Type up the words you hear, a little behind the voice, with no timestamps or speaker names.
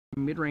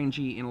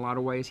mid-rangey in a lot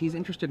of ways. He's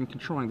interested in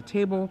controlling the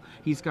table.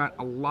 He's got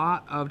a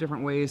lot of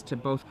different ways to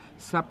both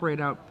separate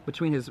out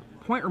between his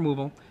point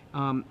removal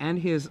and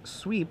his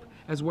sweep,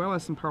 as well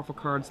as some powerful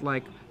cards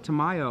like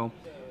Tamayo,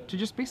 to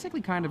just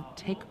basically kind of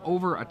take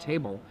over a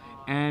table.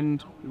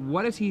 And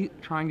what is he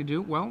trying to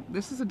do? Well,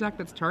 this is a deck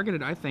that's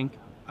targeted, I think,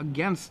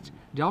 against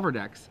Delver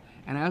decks.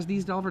 And as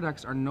these Delver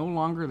decks are no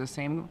longer the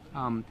same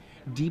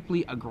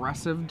deeply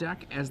aggressive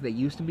deck as they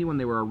used to be when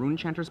they were a Rune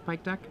Chanter's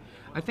Pike deck,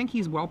 I think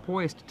he's well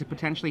poised to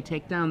potentially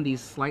take down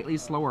these slightly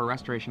slower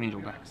Restoration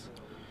Angel decks.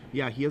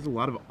 Yeah, he has a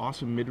lot of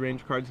awesome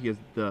mid-range cards. He has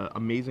the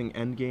amazing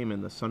Endgame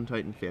and the Sun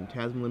Titan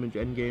Phantasmal Image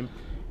Endgame.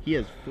 He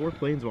has 4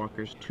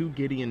 Planeswalkers, 2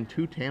 Gideon,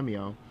 2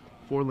 Tamiyo,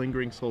 4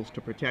 Lingering Souls to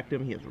protect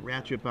him. He has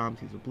Ratchet Bombs,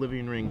 he has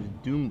Oblivion Rings,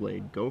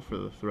 Doomblade, Go for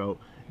the Throat,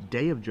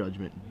 Day of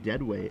Judgment,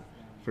 Deadweight,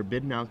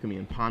 Forbidden Alchemy,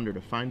 and Ponder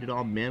to find it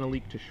all, Mana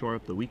Leak to shore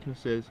up the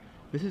weaknesses.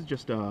 This is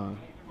just a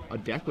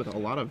deck with a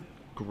lot of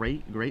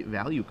great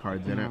value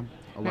cards in it.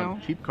 A lot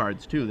of cheap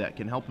cards, too, that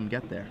can help him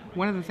get there.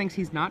 One of the things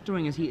he's not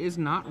doing is he is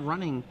not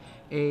running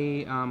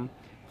a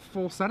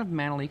full set of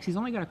Mana Leaks. He's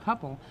only got a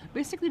couple,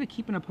 basically to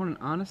keep an opponent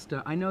honest.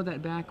 I know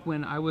that back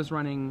when I was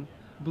running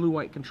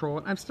blue-white control,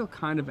 and I still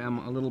kind of am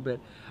a little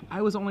bit,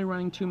 I was only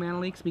running 2 Mana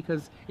Leaks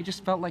because it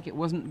just felt like it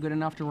wasn't good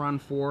enough to run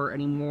 4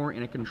 anymore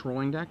in a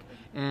controlling deck.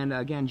 And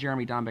again,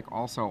 Jeremy Dombek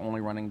also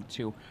only running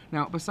 2.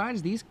 Now,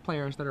 besides these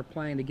players that are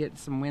playing to get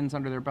some wins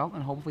under their belt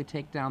and hopefully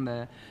take down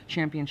the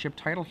championship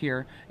title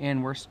here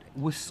in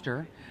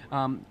Worcester,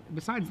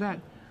 besides that,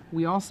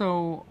 we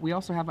also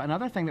have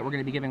another thing that we're going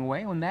to be giving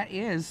away, and that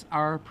is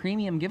our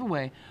premium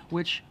giveaway,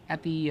 which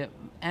at the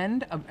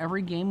end of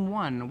every game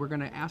 1, we're going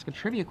to ask a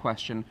trivia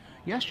question.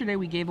 Yesterday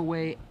we gave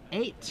away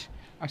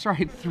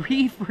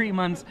 3 free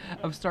months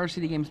of Star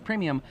City Games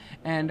Premium,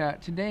 and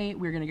today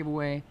we're going to give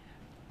away,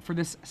 for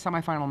this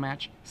semifinal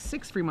match,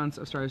 6 free months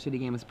of Star City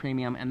Games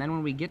Premium, and then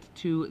when we get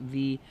to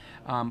the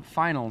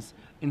finals,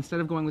 instead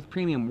of going with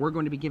Premium, we're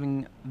going to be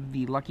giving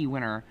the lucky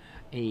winner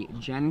a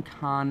Gen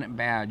Con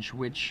badge,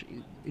 which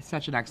is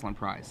such an excellent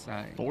prize.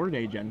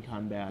 4-day Gen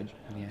Con badge.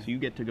 Yeah. So you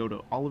get to go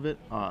to all of it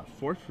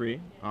for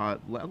free.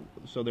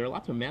 So there are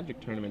lots of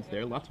Magic tournaments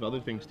there, lots of other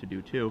things to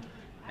do too.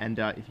 And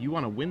if you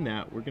want to win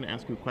that, we're going to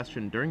ask you a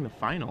question during the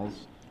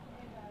finals.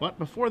 But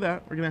before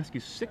that, we're going to ask you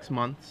 6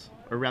 months,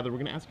 or rather, we're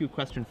going to ask you a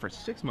question for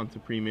 6 months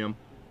of premium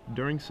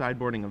during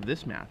sideboarding of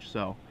this match.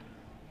 So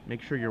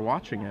make sure you're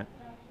watching it.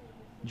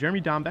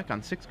 Jeremy Dombek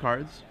on 6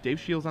 cards, Dave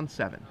Shiels on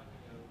 7.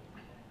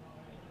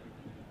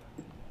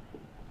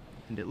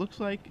 And it looks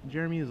like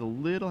Jeremy is a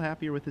little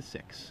happier with his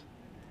 6.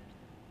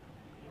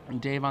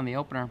 And Dave on the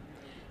opener.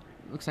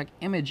 Looks like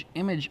Image,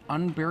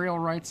 Unburial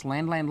Rights,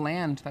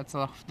 Land. That's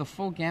the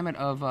full gamut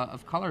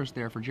of colors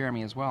there for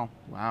Jeremy as well.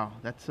 Wow,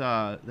 that's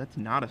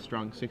not a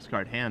strong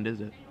 6-card hand, is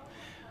it?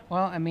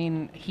 Well, I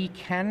mean, he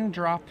can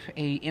drop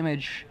a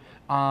Image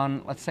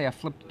on, let's say, a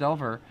flipped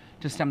Delver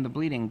to stem the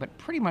bleeding, but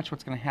pretty much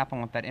what's going to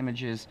happen with that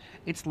Image is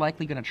it's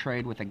likely going to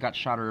trade with a Gut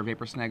Shot or a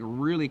Vapor Snag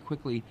really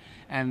quickly,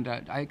 and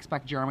I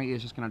expect Jeremy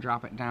is just going to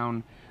drop it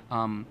down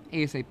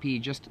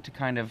ASAP just to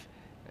kind of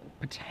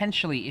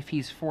potentially, if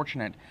he's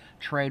fortunate,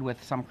 trade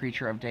with some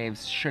creature of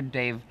Dave's, should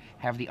Dave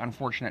have the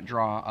unfortunate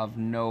draw of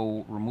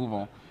no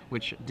removal,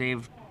 which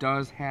Dave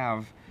does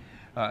have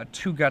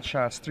 2 Gut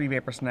Shots, 3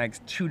 Vapor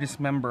Snags, 2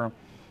 Dismember,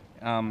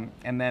 and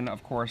then,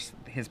 of course,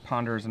 his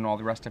Ponders and all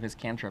the rest of his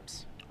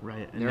cantrips.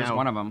 Right. And there's now,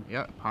 one of them.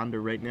 Yeah,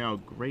 Ponder right now,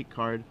 great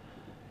card.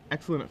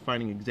 Excellent at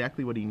finding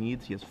exactly what he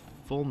needs. He has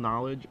full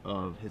knowledge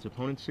of his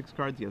opponent's 6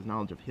 cards. He has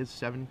knowledge of his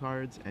 7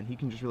 cards, and he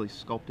can just really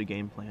sculpt a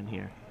game plan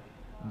here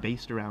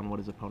based around what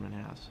his opponent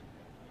has.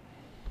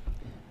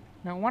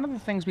 Now, one of the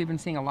things we've been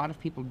seeing a lot of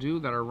people do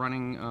that are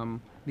running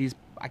these,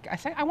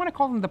 I want to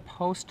call them the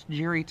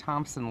post-Jerry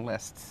Thompson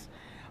lists.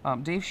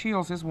 Dave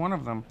Shiels is one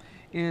of them,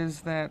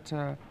 is that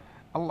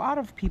a lot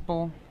of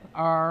people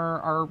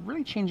are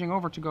really changing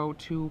over to go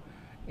to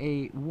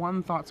a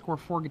 1 Thought Score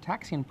 4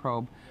 Gitaxian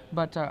Probe,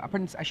 but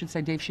I should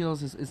say Dave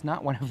Shiels is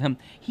not one of them.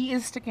 He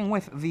is sticking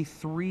with the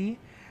 3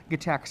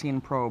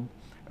 Gitaxian Probe,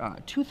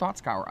 2 Thought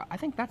Scour. I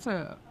think that's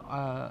a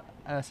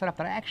setup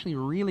that I actually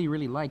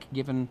really like,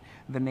 given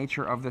the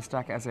nature of this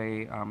deck as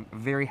a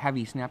very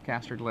heavy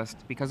Snapcaster list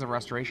because of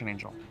Restoration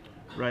Angel.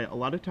 Right, a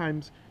lot of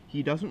times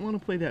he doesn't want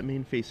to play that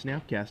main phase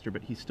Snapcaster,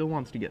 but he still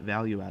wants to get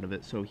value out of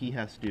it, so he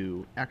has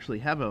to actually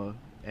have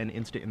an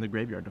instant in the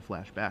graveyard to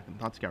flash back, and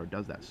Thought Scour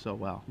does that so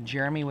well.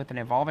 Jeremy with an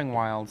Evolving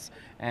Wilds,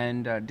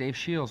 and Dave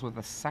Shiels with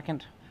a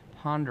 2nd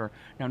Ponder.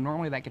 Now,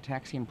 normally that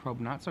Gitaxian Probe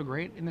not so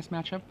great in this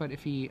matchup, but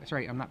if he...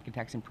 Sorry, I'm not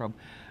Gitaxian Probe.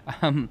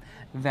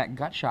 That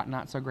Gut Shot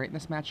not so great in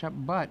this matchup,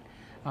 but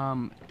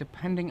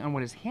depending on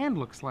what his hand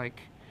looks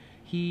like,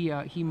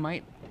 he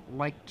might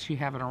like to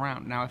have it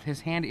around. Now, if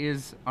his hand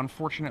is,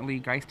 unfortunately,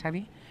 Geist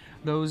heavy,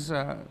 those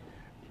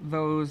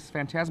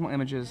Phantasmal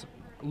Images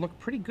look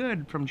pretty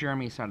good from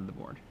Jeremy's side of the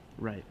board.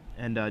 Right,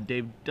 and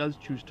Dave does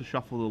choose to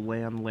shuffle the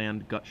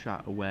land Gut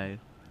Shot away,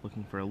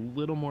 looking for a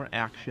little more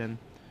action.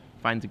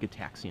 Finds a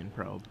Gitaxian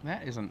Probe.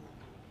 That is an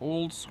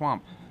old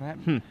swamp.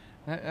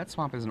 That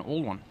swamp is an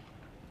old one.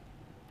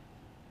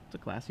 It's a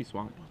classy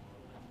swamp.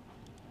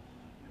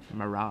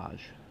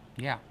 Mirage.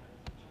 Yeah.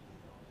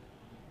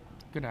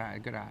 Good eye,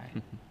 good eye.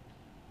 So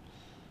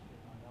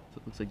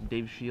it looks like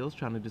Dave Shiels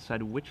trying to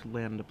decide which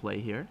land to play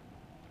here.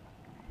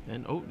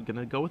 And, oh,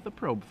 gonna go with the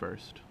probe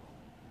first.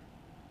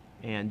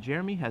 And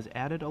Jeremy has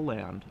added a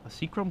land, a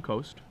Seachrome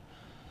Coast.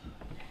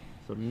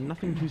 So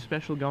nothing too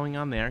special going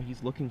on there.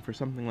 He's looking for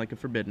something like a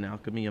Forbidden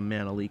Alchemy, a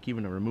Mana Leak,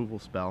 even a removal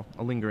spell,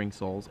 a Lingering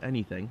Souls,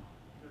 anything.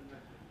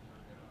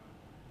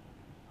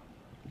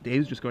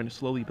 Dave's just going to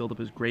slowly build up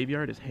his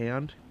graveyard, his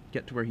hand,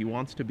 get to where he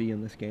wants to be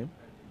in this game.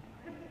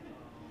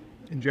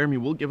 And Jeremy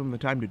will give him the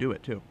time to do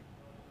it, too.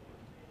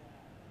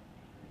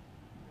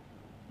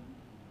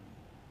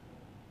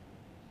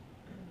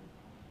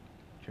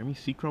 Jeremy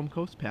Seachrome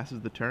Coast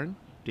passes the turn.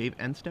 Dave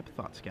end step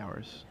Thought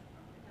Scours.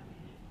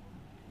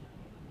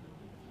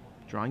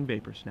 Drawing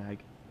Vapor Snag.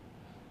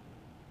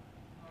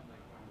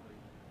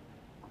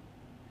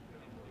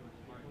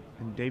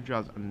 And Dave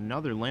draws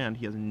another land.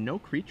 He has no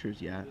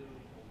creatures yet.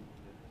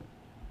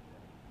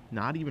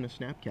 Not even a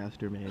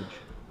Snapcaster Mage.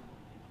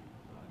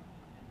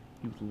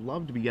 He would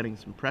love to be getting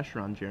some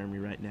pressure on Jeremy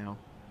right now.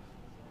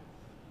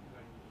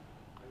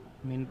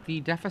 I mean,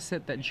 the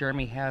deficit that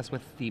Jeremy has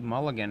with the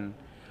mulligan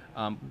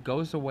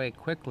goes away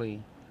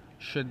quickly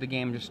should the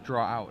game just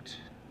draw out.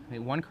 I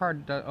mean, one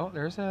card does, oh,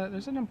 there's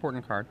an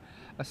important card.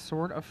 A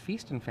Sword of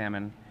Feast and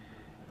Famine.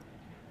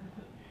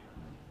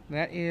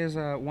 That is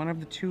one of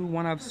the two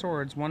one-of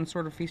swords. One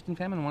Sword of Feast and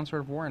Famine, one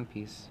Sword of War and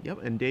Peace. Yep,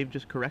 and Dave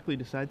just correctly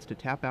decides to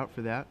tap out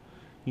for that.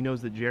 He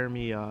knows that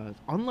Jeremy is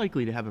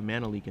unlikely to have a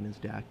Mana Leak in his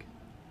deck.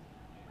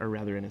 Or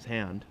rather, in his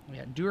hand.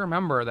 Yeah, do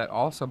remember that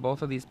also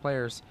both of these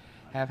players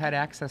have had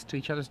access to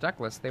each other's deck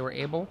lists. They were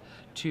able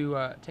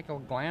to take a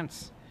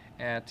glance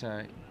at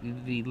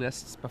the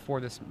lists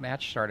before this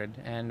match started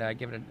and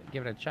give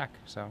it a check.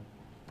 So,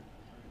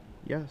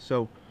 yeah.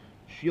 So,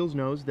 Shiels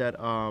knows that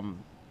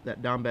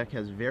that Dombek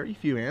has very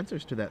few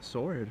answers to that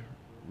sword.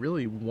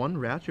 Really, one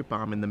Ratchet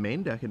Bomb in the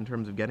main deck in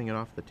terms of getting it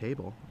off the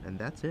table, and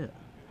that's it.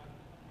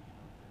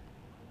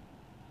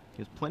 He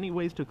has plenty of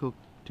ways to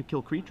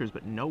kill creatures,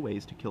 but no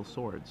ways to kill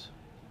swords.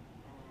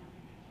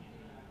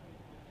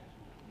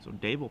 So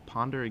Dave will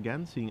ponder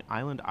again, seeing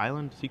Island,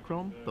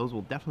 Seachrome. Those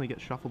will definitely get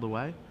shuffled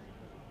away.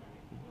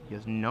 He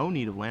has no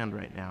need of land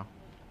right now.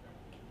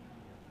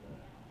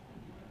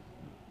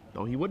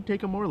 Though he would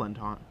take a Moorland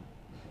Haunt.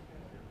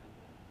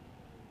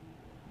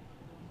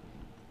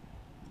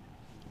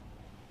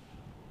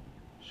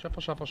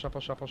 shuffle, shuffle,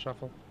 shuffle, shuffle,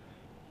 shuffle.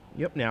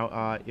 Yep,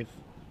 now,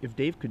 if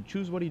Dave could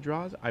choose what he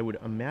draws, I would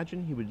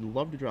imagine he would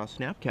love to draw a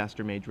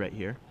Snapcaster Mage right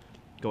here.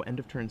 Go end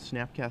of turn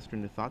Snapcaster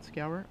into Thought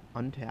Scour,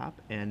 untap,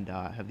 and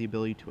have the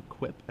ability to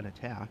equip an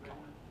attack.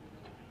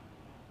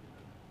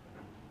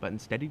 But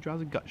instead he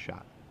draws a Gut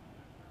Shot.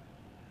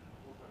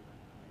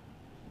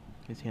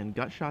 His hand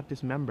Gut Shot,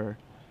 Dismember,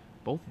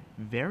 both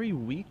very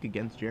weak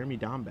against Jeremy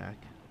Dombek.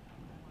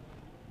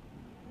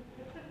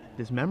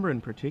 Dismember in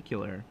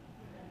particular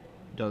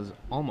does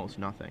almost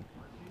nothing.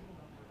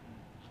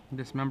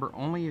 Dismember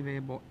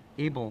only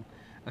able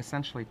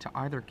essentially to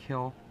either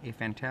kill a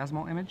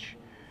phantasmal image,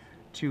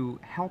 to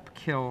help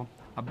kill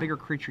a bigger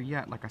creature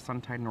yet, like a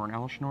Sun Titan or an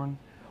Elesh Norn,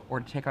 or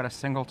to take out a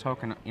single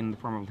token in the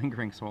form of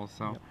Lingering Souls.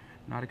 So, yep.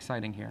 Not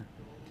exciting here.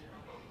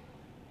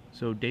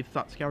 So Dave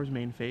Thought Scour's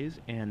main phase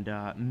and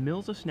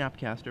mills a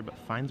Snapcaster, but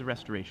finds a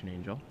Restoration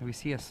Angel. We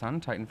see a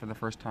Sun Titan for the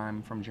first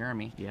time from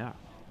Jeremy. Yeah.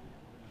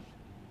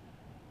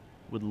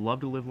 Would love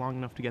to live long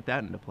enough to get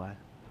that into play.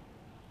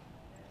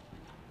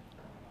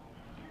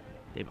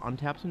 Dave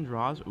untaps and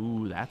draws.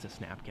 Ooh, that's a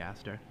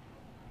Snapcaster.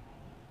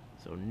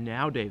 So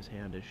now Dave's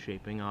hand is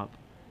shaping up.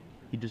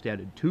 He just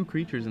added 2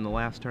 creatures in the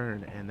last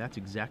turn, and that's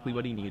exactly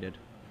what he needed.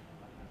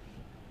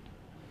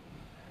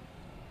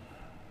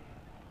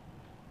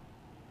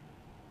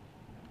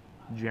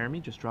 Jeremy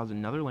just draws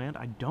another land.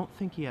 I don't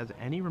think he has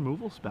any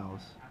removal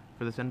spells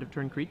for this end of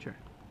turn creature.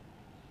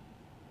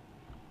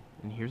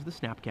 And here's the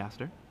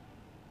Snapcaster.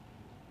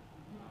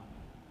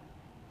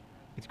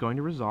 It's going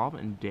to resolve,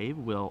 and Dave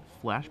will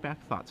flashback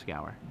Thought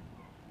Scour.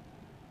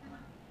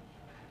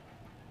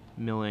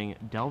 Milling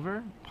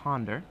Delver,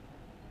 Ponder.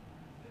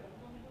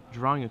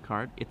 Drawing a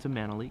card. It's a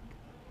Mana Leak.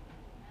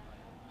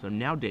 So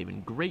now Dave,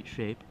 in great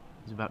shape,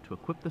 is about to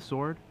equip the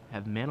sword,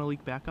 have Mana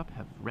Leak backup,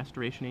 have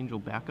Restoration Angel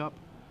backup.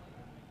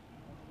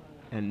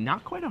 And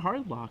not quite a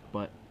hard lock,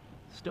 but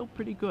still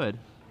pretty good.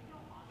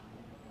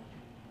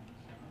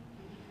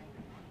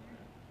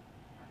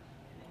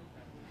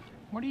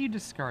 What do you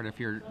discard if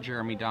you're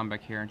Jeremy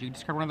Dombek here? Do you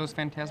discard one of those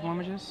phantasmal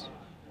images?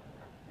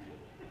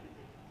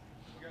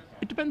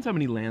 It depends how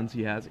many lands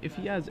he has. If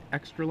he has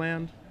extra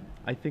land,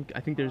 I think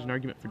there's an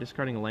argument for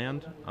discarding a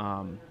land.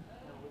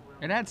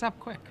 It adds up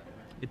quick.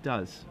 It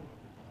does.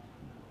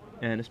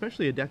 And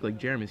especially a deck like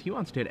Jeremy's, he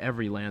wants to hit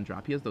every land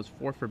drop. He has those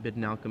 4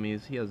 Forbidden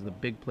Alchemies, he has the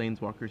big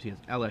Planeswalkers, he has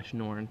Elesh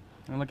Norn.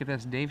 And look at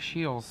this, Dave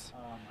Shiels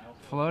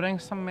floating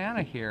some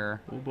mana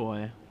here. Oh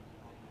boy.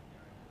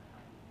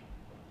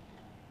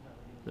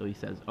 So he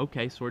says,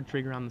 okay, sword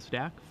trigger on the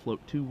stack,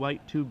 float 2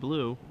 white, 2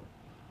 blue.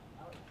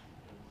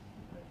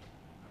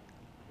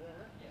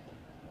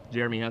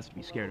 Jeremy has to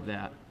be scared of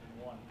that.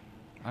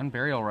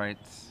 Unburial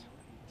Rights.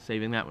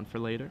 Saving that one for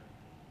later.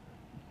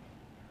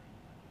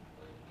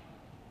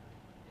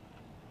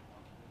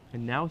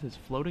 And now with his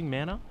floating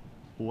mana,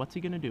 what's he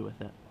going to do with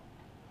it?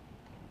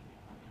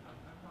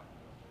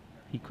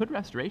 He could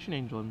Restoration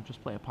Angel and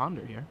just play a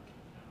Ponder here.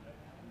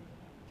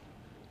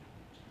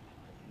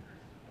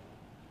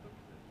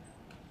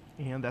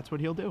 And that's what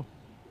he'll do.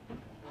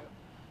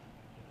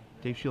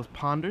 Dave Shiels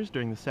ponders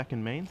during the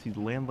second main, sees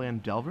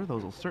Land Delver.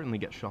 Those will certainly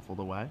get shuffled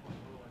away.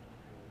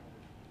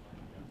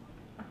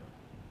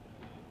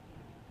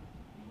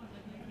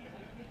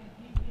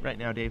 Right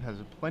now, Dave has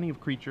plenty of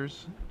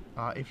creatures.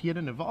 If he had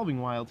an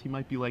Evolving Wild, he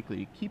might be likely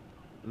to keep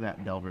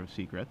that Delver of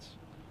Secrets.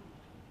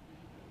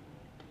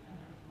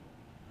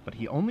 But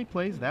he only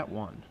plays that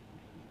one.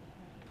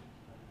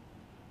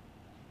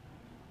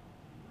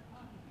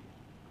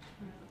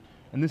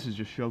 And this is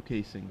just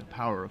showcasing the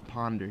power of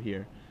Ponder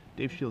here.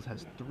 Dave Shiels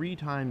has 3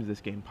 times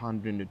this game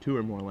pondered into 2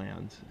 or more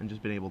lands and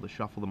just been able to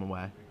shuffle them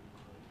away.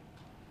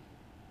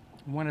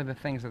 One of the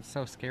things that's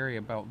so scary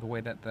about the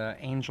way that the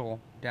Angel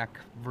deck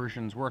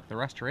versions work, the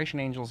Restoration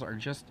Angels are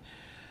just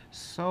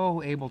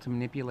so able to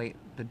manipulate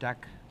the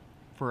deck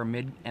for a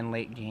mid and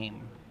late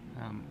game,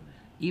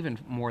 even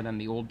more than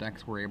the old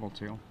decks were able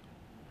to.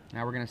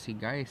 Now we're going to see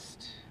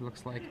Geist, it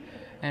looks like.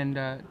 And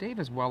Dave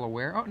is well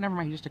aware. Oh, never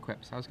mind, he just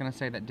equips. I was going to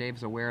say that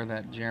Dave's aware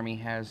that Jeremy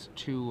has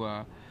two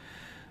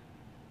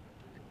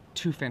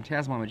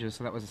Phantasmal images,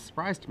 so that was a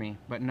surprise to me.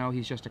 But no,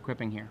 he's just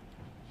equipping here.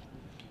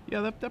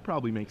 Yeah, that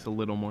probably makes a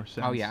little more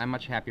sense. Oh yeah, I'm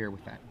much happier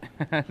with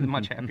that.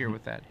 Much happier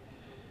with that.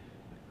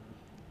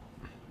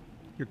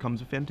 Here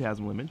comes a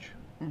Phantasmal image.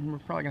 We're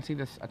probably going to see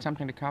this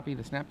attempting to copy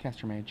the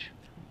Snapcaster Mage.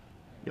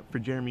 Yep, for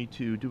Jeremy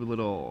to do a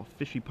little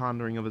fishy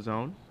pondering of his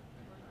own.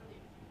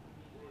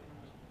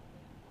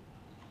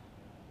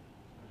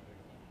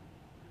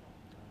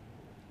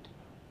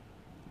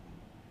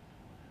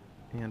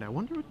 And I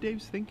wonder what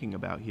Dave's thinking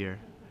about here.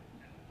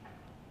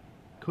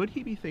 Could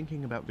he be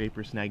thinking about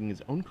Vapor snagging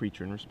his own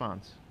creature in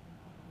response?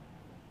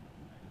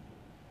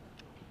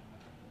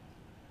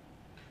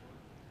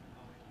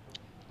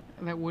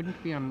 That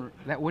wouldn't be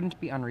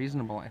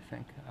unreasonable, I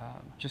think.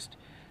 Just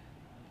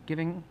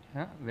giving.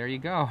 There you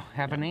go.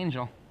 Have an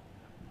angel.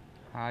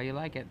 How you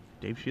like it?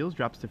 Dave Shiels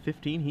drops to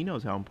 15. He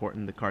knows how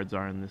important the cards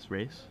are in this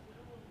race.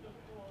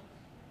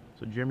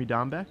 So Jeremy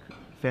Dombek,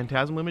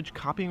 Phantasmal image,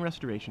 copying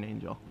Restoration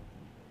Angel.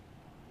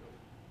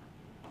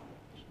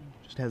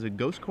 Just has a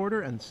Ghost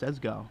Quarter and says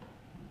go.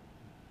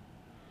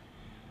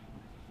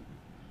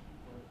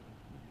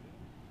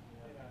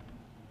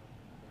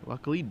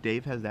 Luckily,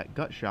 Dave has that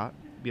gut shot,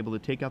 be able to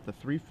take out the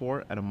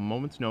 3/4 at a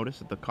moment's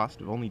notice at the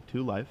cost of only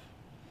 2 life.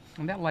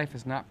 And that life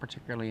is not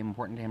particularly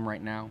important to him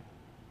right now.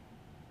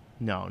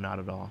 No, not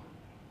at all.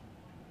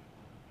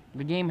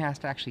 The game has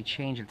to actually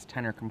change its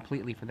tenor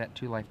completely for that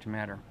 2 life to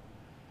matter.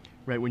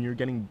 Right, when you're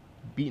getting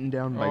beaten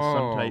down by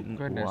Sun Titan.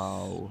 Goodness.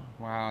 Wow.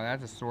 Wow,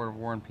 that's a Sword of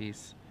War and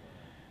Peace.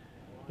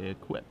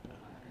 Equip.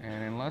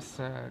 And unless...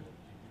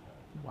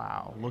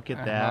 wow, look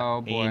at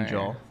that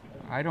angel.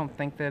 I don't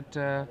think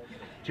that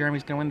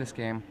Jeremy's going to win this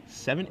game.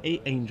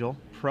 7/8 angel,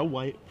 pro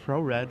white, pro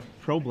red,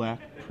 pro black,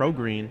 pro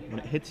green. When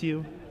it hits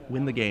you,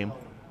 win the game.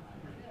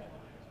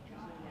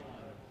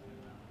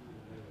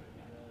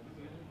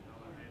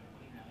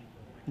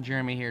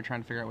 Jeremy here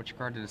trying to figure out which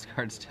card to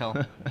discard still.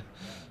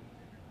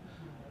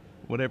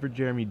 Whatever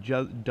Jeremy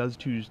does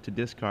choose to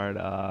discard,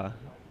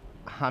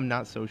 I'm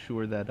not so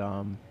sure that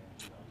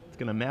it's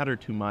going to matter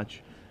too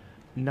much.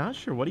 Not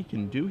sure what he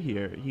can do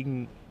here.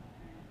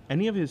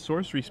 Any of his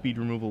sorcery speed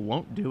removal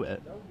won't do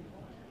it,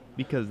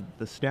 because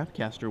the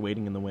Snapcaster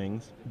waiting in the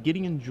wings.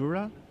 Gideon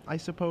Jura, I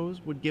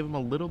suppose, would give him a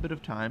little bit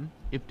of time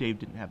if Dave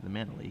didn't have the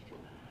mana leak.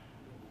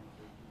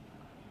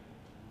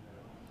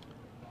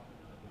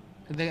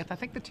 I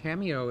think the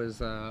Tamiyo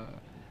is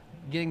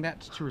getting that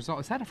to resolve.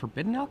 Is that a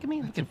Forbidden Alchemy?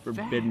 It's a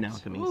Forbidden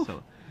Alchemy, Oof.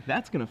 so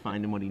that's going to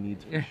find him what he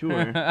needs for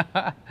sure.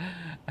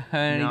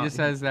 And he just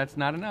says that's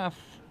not enough.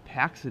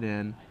 Packs it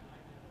in.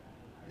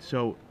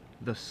 So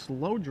the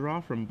slow draw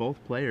from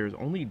both players,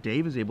 only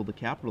Dave is able to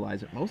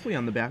capitalize it, mostly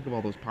on the back of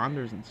all those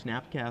Ponders and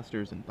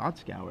Snapcasters and Thought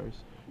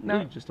Scours.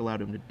 Really just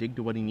allowed him to dig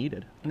to what he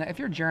needed. Now, if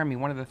you're Jeremy,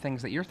 one of the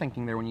things that you're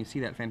thinking there when you see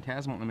that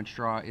Phantasmal image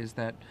draw is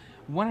that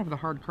one of the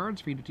hard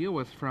cards for you to deal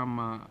with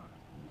from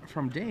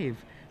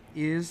Dave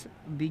is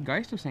the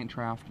Geist of St.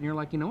 Traft. And you're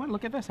like, you know what,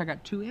 look at this, I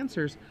got 2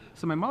 answers,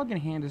 so my mulligan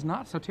hand is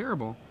not so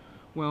terrible.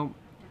 Well,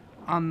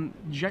 on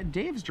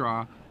Dave's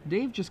draw,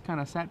 Dave just kind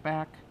of sat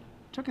back,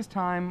 took his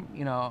time,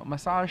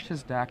 massaged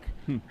his deck,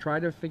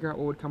 tried to figure out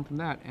what would come from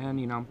that,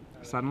 and,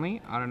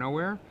 suddenly, out of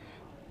nowhere,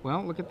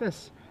 well, look at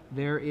this.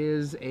 There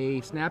is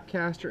a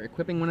Snapcaster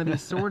equipping one of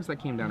these swords that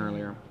came down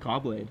earlier.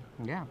 Cawblade.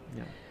 Yeah.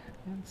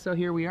 And so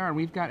here we are.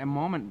 We've got a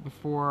moment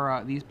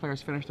before these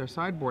players finish their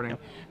sideboarding.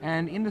 Yep.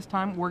 And in this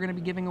time, we're going to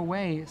be giving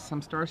away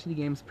some Star City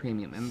Games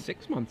Premium. And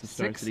 6 months of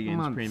Star 6 City Games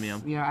months.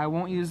 Premium. Yeah, I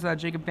won't use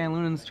Jacob Van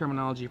Loonen's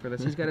terminology for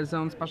this. He's got his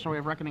own special way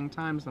of reckoning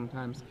time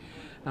sometimes.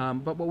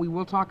 But what we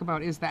will talk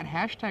about is that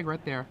hashtag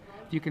right there.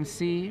 You can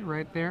see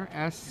right there,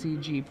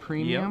 SCG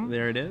Premium. Yep,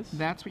 there it is.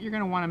 That's what you're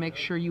going to want to make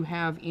sure you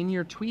have in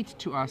your tweet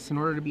to us in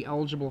order to be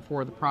eligible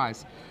for the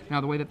prize.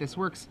 Now, the way that this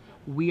works,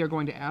 we are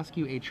going to ask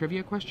you a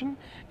trivia question,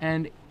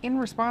 and in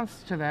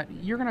response to that,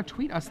 you're going to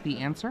tweet us the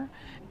answer,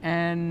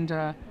 and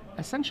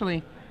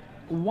essentially,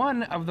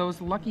 one of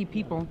those lucky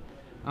people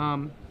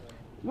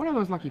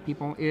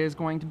is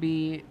going to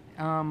be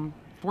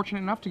fortunate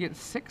enough to get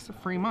 6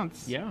 free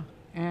months. Yeah.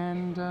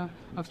 And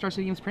of Star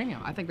City Games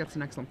Premium. I think that's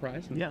an excellent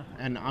prize. Yeah,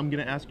 and I'm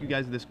going to ask you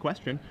guys this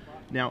question.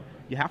 Now,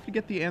 you have to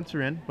get the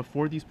answer in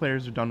before these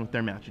players are done with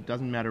their match. It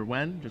doesn't matter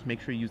when. Just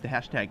make sure you use the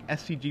hashtag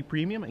SCG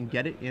Premium and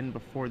get it in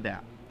before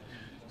that.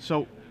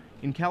 So,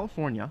 in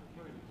California,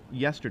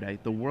 yesterday,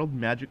 the World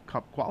Magic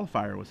Cup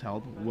qualifier was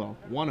held. Well,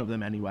 one of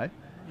them anyway.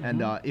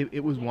 And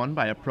it was won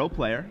by a pro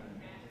player.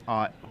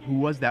 Who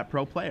was that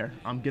pro player?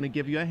 I'm going to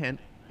give you a hint.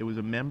 It was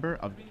a member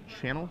of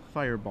Channel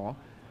Fireball.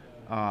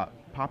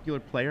 Popular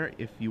player.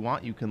 If you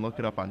want, you can look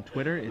it up on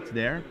Twitter. It's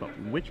there. But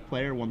which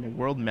player won the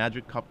World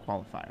Magic Cup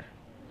qualifier?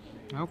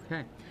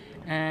 Okay.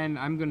 And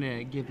I'm going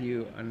to give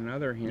you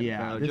another hint.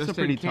 Yeah, this is a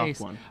pretty tough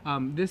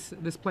one.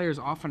 This player is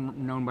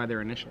often known by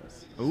their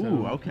initials. Ooh,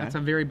 so okay. That's a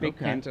very big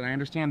hint, and I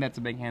understand that's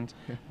a big hint.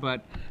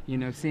 But, you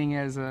know, seeing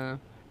as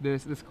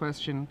this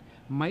question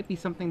might be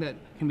something that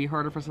can be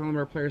harder for some of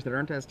our players that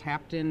aren't as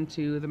tapped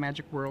into the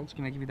Magic world,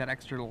 can I give you that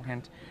extra little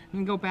hint? We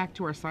can go back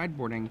to our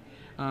sideboarding.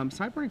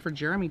 Sideboarding for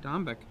Jeremy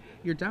Dombek.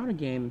 You're down a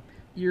game.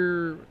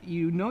 You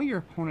know your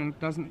opponent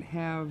doesn't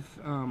have,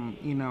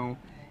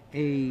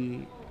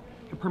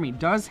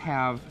 does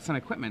have some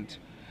equipment.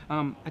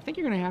 I think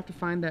you're going to have to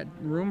find that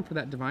room for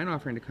that Divine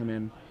Offering to come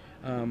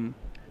in.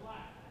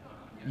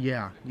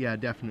 Yeah,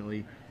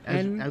 definitely.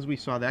 As we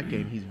saw that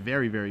game, he's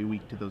very, very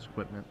weak to those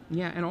equipment.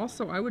 Yeah, and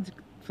also I would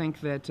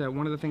think that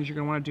one of the things you're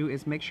going to want to do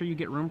is make sure you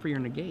get room for your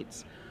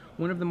negates.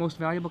 One of the most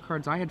valuable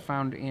cards I had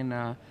found in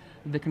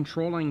the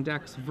controlling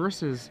decks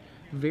versus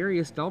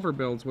various Delver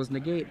builds was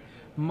negate,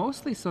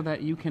 mostly so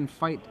that you can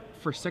fight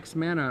for 6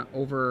 mana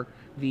over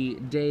the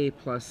day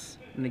plus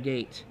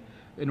negate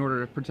in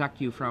order to protect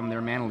you from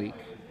their mana leak.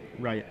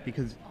 Right,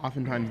 because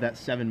oftentimes that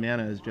 7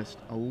 mana is just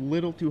a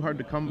little too hard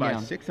to come by. Yeah.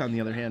 6, on the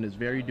other hand, is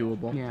very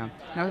doable. Yeah.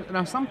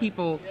 Now some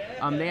people,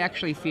 they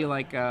actually feel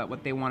like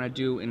what they want to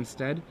do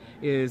instead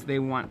is they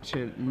want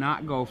to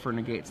not go for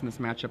negates in this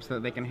matchup so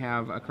that they can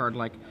have a card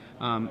like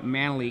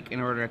Mana Leak in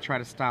order to try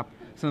to stop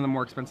some of the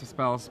more expensive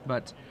spells.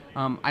 But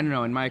I don't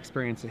know, in my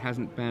experience, it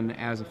hasn't been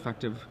as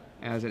effective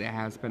as it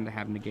has been to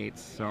have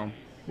negates. So.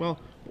 Well,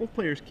 both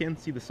players can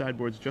see the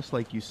sideboards just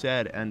like you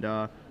said,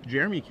 and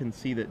Jeremy can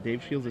see that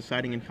Dave Shiels is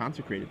siding in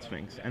Consecrated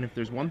Sphinx, and if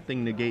there's one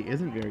thing Negate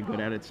isn't very good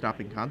at, it's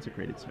stopping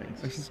Consecrated Sphinx.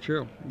 This is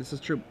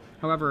true.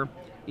 However,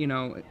 you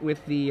know,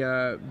 with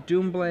the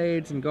Doom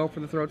Blades and Go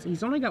for the Throats,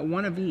 he's only got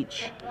one of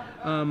each.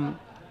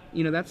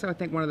 You know, that's, I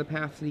think, one of the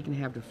paths that he can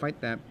have to fight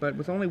that. But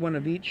with only one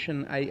of each,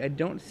 and I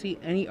don't see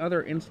any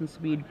other instant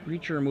speed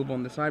creature removal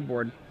on the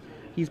sideboard,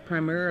 he's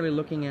primarily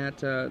looking at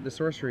the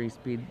sorcery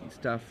speed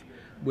stuff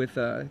with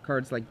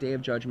cards like Day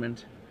of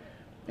Judgment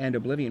and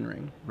Oblivion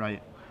Ring.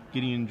 Right.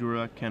 Gideon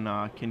Jura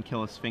can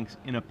kill a Sphinx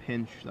in a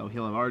pinch, though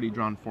he'll have already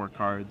drawn 4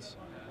 cards.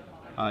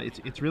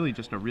 It's really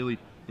just a really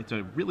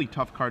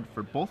tough card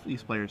for both of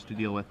these players to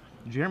deal with.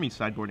 Jeremy's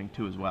sideboarding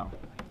too as well.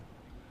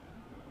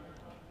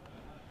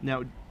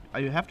 Now,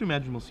 I have to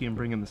imagine we'll see him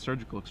bring in the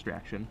Surgical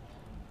Extraction.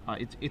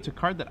 It's a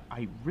card that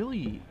I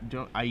really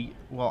don't. I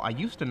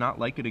used to not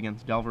like it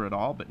against Delver at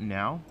all, but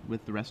now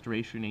with the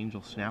Restoration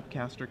Angel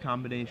Snapcaster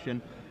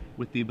combination,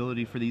 with the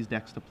ability for these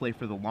decks to play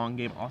for the long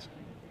game,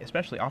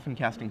 especially often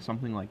casting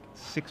something like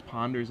 6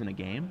 Ponders in a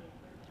game,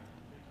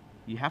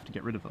 you have to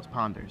get rid of those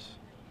Ponders.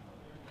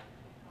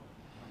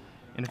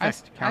 In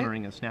effect,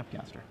 countering a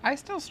Snapcaster. I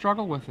still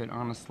struggle with it,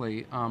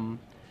 honestly,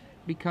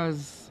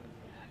 because,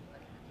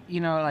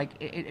 you know, like,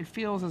 it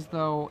feels as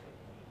though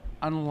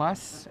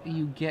unless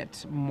you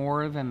get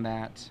more than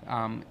that,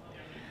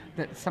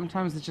 that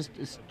sometimes it just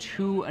is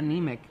too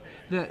anemic.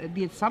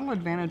 The subtle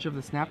advantage of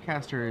the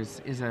Snapcaster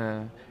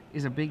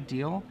is a big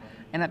deal,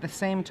 and at the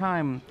same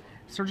time,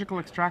 Surgical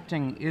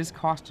Extracting is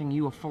costing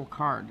you a full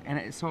card,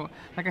 and so,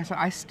 like I said,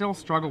 I still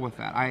struggle with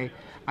that.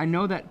 I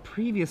know that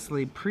previous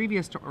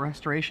to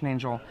Restoration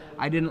Angel,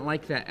 I didn't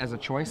like that as a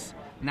choice.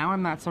 Now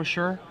I'm not so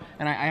sure,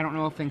 and I don't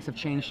know if things have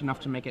changed enough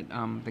to make it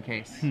the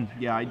case.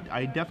 Yeah,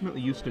 I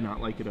definitely used to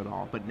not like it at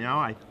all, but now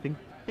I think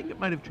it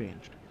might have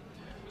changed.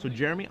 So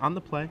Jeremy on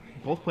the play,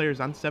 both players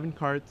on 7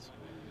 cards.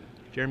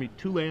 Jeremy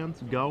 2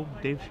 lands, go.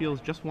 Dave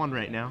Shiels just 1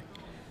 right now.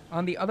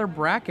 On the other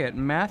bracket,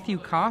 Matthew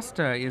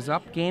Costa is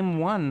up game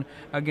 1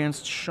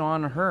 against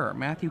Sean Herr.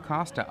 Matthew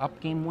Costa up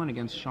game 1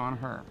 against Sean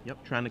Herr.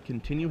 Yep, trying to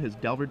continue his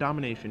Delver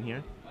domination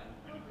here.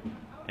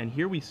 And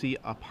here we see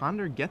a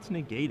Ponder gets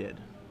negated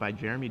by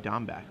Jeremy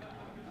Dombek.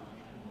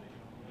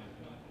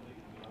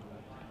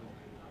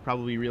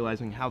 Probably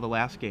realizing how the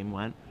last game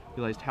went,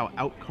 realized how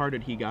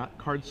out-carded he got.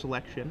 Card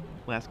selection,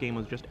 last game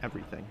was just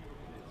everything.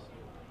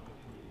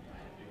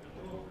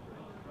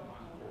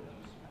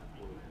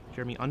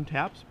 Jeremy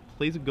untaps,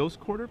 plays a Ghost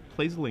Quarter,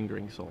 plays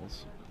Lingering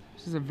Souls.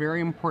 This is a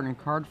very important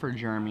card for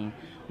Jeremy.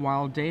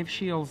 While Dave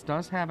Shiels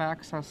does have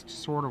access to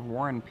Sword of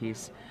War and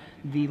Peace,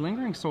 the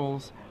Lingering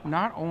Souls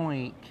not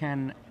only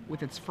can,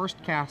 with its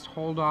first cast,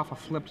 hold off a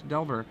flipped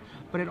Delver,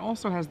 but it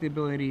also has the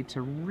ability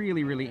to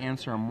really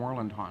answer a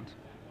Moorland Haunt.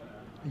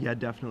 Yeah,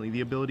 definitely.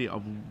 The ability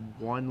of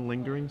one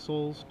Lingering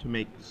Souls to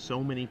make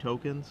so many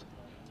tokens,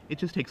 it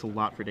just takes a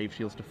lot for Dave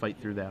Shiels to fight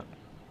through that.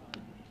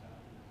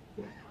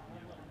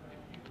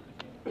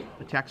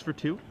 Attacks for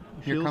 2.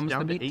 Here Shiels comes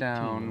down the to 18.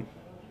 beatdown.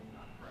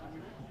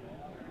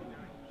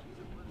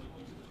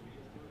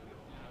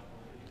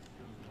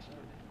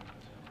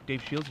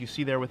 Dave Shiels, you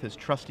see there with his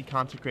trusty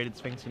Consecrated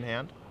Sphinx in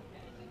hand.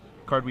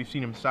 Card we've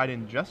seen him side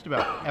in just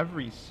about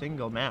every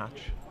single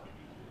match.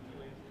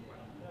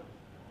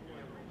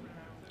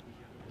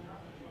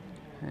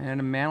 And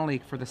a Mana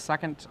Leak for the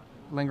second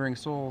Lingering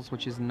Souls,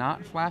 which is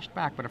not flashed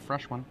back, but a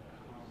fresh one.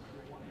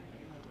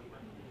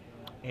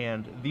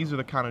 And these are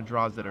the kind of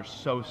draws that are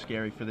so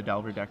scary for the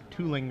Delver deck.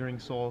 2 Lingering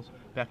Souls,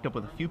 backed up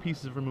with a few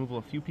pieces of removal,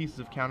 a few pieces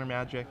of counter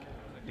magic.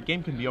 The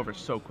game can be over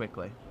so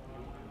quickly.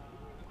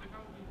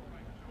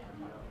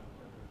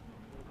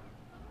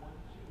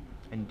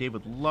 And Dave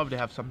would love to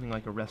have something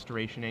like a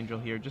Restoration Angel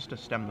here just to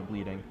stem the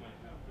bleeding.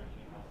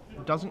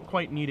 Doesn't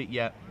quite need it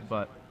yet,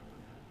 but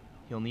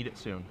he'll need it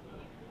soon.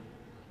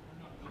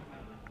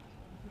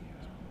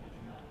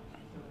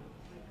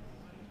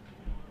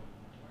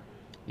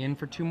 In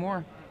for 2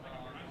 more.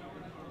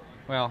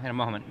 Well, in a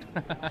moment.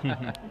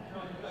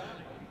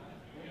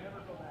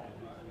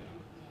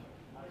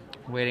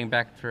 Waiting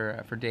back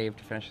for Dave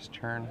to finish his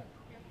turn.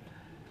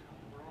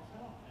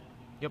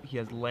 Yep, he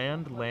has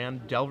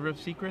land, Delver of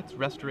Secrets,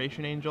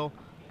 Restoration Angel,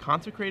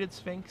 Consecrated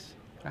Sphinx.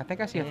 I think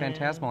I see a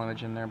Phantasmal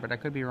image in there, but I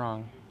could be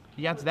wrong.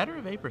 Yeah, it's that or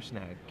a Vapor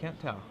Snag. Can't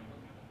tell.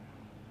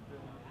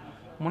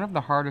 One of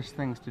the hardest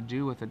things to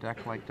do with a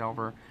deck like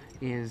Delver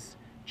is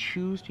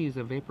choose to use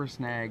a Vapor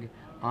Snag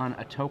on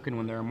a token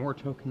when there are more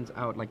tokens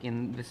out. Like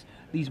in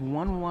these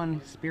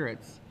 1/1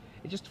 spirits,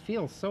 it just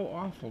feels so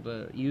awful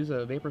to use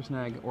a Vapor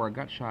Snag or a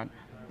Gut Shot.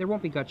 There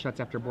won't be Gut Shots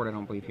after board, I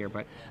don't believe here,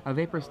 but a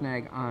Vapor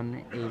Snag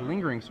on a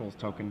Lingering Souls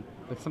token.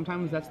 But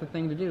sometimes that's the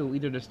thing to do,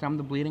 either to stem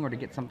the bleeding or to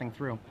get something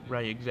through.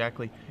 Right,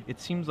 exactly. It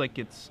seems like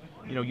it's,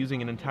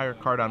 using an entire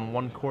card on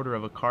 1/4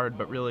 of a card,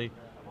 but really,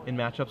 in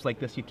matchups like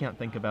this, you can't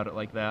think about it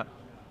like that.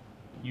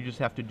 You just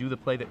have to do the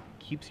play that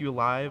keeps you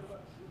alive,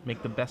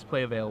 make the best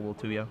play available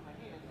to you.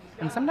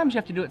 And sometimes you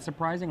have to do it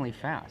surprisingly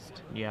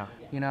fast. Yeah.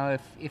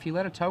 If you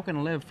let a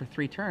token live for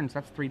 3 turns,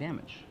 that's 3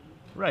 damage.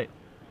 Right.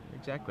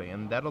 Exactly,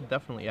 and that'll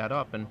definitely add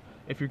up. And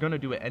if you're going to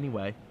do it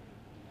anyway,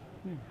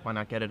 why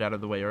not get it out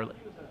of the way early?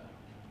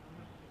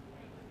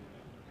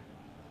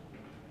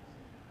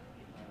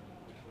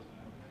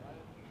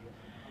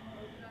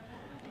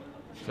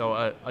 So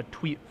a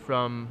tweet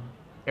from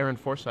Aaron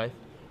Forsyth.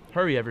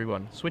 Hurry,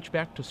 everyone. Switch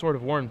back to Sword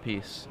of War and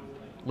Peace.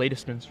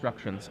 Latest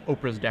instructions.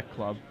 Oprah's Deck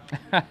Club.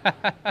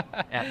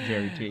 At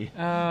Jerry T.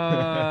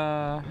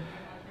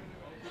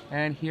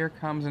 And here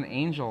comes an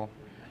angel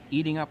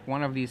eating up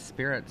one of these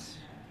spirits.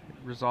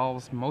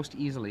 Resolves most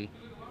easily.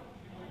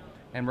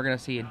 And we're going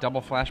to see a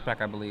double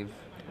flashback, I believe.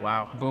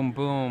 Wow. Boom,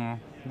 boom.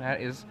 That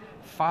is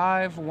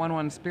 5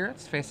 1/1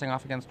 spirits facing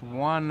off against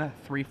 1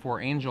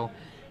 3/4 angel.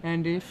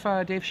 And if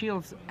Dave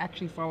Shiels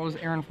actually follows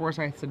Aaron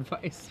Forsyth's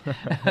advice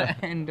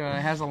and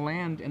has a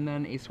land and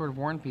then a Sword of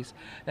War and Peace,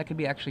 that could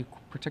be actually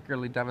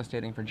particularly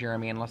devastating for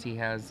Jeremy unless he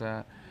has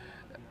a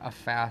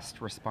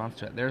fast response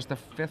to it. There's the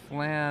 5th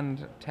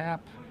land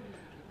tap.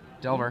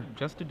 Delver.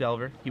 Just a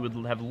Delver. He would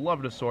have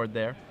loved a sword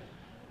there.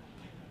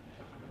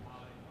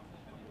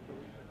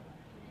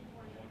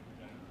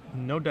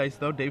 No dice,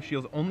 though. Dave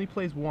Shiels only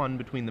plays 1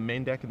 between the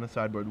main deck and the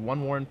sideboard.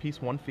 1 War and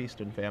Peace, 1 Feast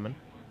and Famine.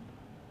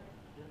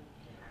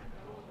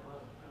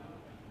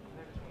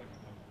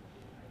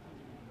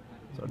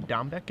 So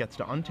Dombek gets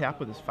to untap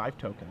with his 5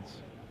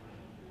 tokens.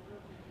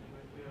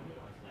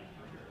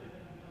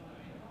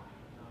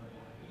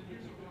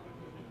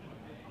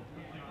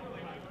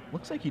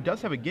 Looks like he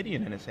does have a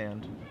Gideon in his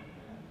hand.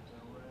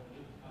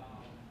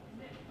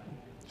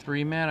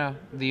 3 mana.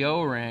 The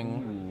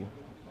O-Ring. Ooh.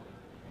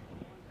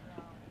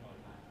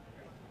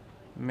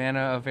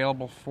 Mana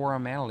available for a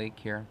Mana Leak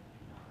here.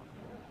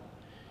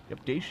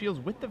 Yep, Dave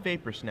Shiels with the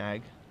Vapor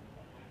Snag.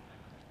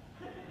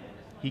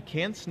 He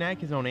can snag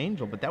his own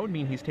angel, but that would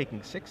mean he's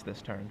taking 6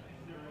 this turn.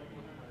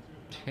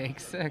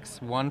 Take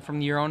 6. 1 from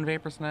your own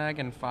Vapor Snag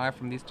and 5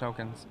 from these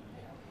tokens.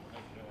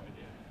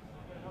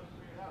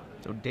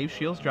 So Dave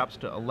Shiels drops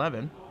to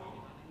 11.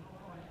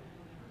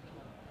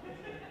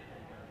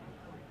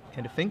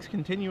 And if things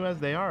continue as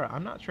they are,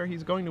 I'm not sure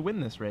he's going to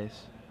win this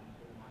race.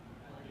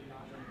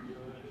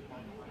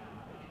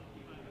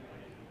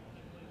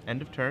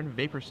 End of turn,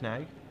 Vapor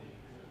Snag.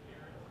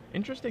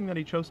 Interesting that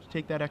he chose to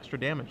take that extra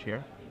damage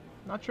here.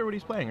 Not sure what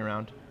he's playing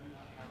around.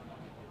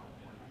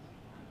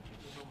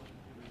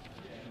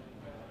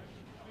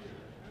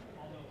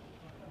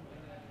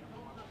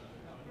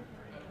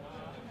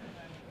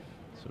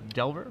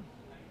 Delver.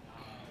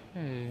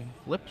 Hey.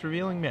 Flips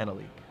revealing Mana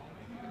Leak.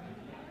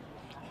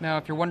 Now,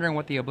 if you're wondering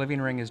what the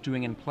Oblivion Ring is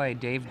doing in play,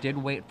 Dave did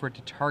wait for it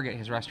to target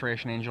his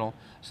Restoration Angel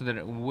so that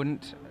it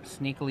wouldn't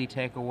sneakily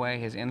take away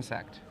his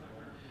Insect.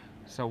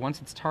 So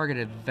once it's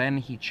targeted, then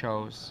he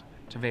chose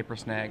to Vapor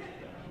Snag.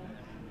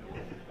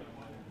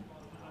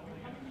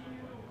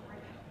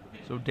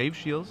 So Dave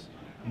Shiels,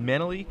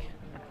 Mana Leak,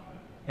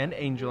 and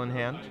Angel in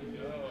hand.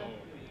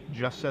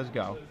 Just says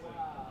go.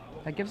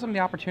 That gives him the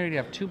opportunity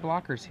to have 2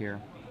 blockers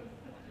here.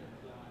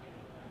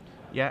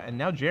 Yeah, and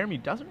now Jeremy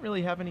doesn't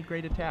really have any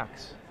great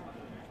attacks.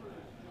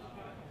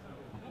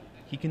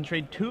 He can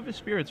trade 2 of his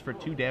spirits for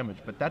 2 damage,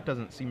 but that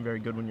doesn't seem very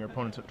good when your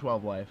opponent's at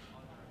 12 life.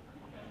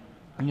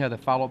 And yeah, the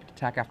follow-up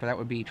attack after that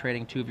would be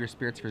trading 2 of your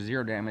spirits for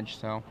 0 damage,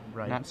 so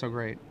Right. not so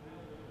great.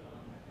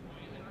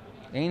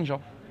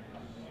 Angel.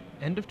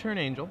 End of turn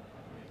Angel.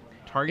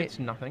 Targets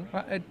nothing.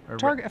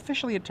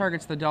 Officially it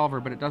targets the Delver,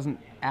 but it doesn't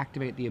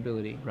activate the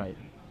ability. Right.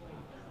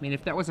 I mean,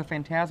 if that was a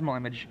Phantasmal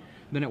image,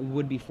 then it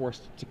would be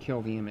forced to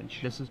kill the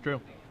image. This is true.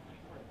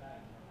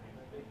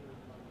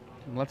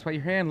 Let's wait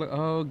your hand.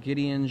 Oh,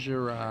 Gideon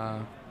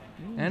Jura.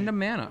 And a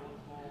mana.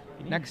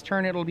 Next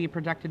turn, it'll be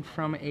protected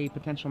from a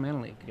potential mana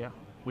leak. Yeah,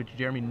 which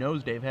Jeremy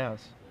knows Dave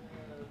has.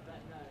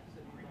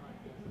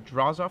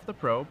 Draws off the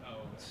probe.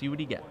 Let's see what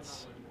he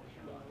gets.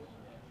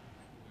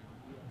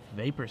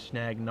 Vapor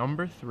Snag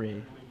number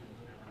 3.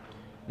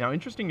 Now,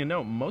 interesting to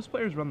note, most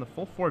players run the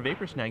full 4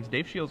 Vapor Snags.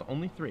 Dave Shiels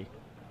only 3.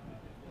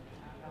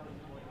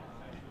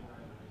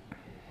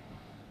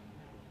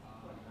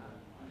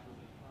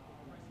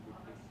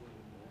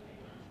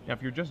 Now,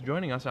 if you're just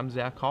joining us, I'm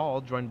Zach Hall,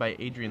 joined by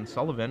Adrian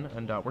Sullivan,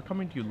 and we're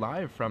coming to you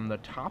live from the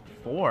top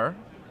 4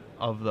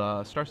 of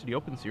the Star City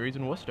Open Series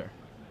in Worcester.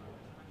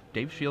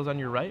 Dave Shiels on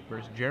your right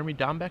versus Jeremy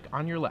Dombek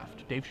on your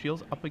left. Dave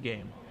Shiels up a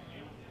game.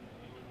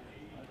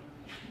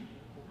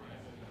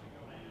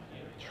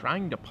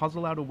 Trying to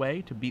puzzle out a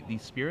way to beat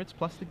these spirits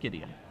plus the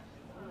Gideon.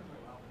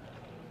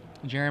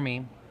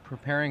 Jeremy,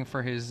 preparing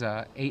for his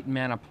 8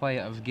 mana play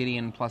of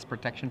Gideon plus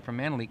protection from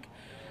mana leak,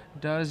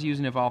 does use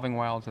an Evolving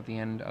Wilds at the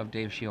end of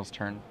Dave Shiels'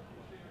 turn.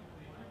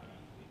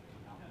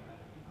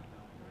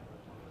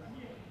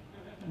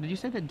 Did you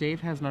say that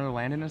Dave has another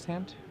land in his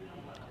hand?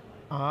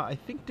 I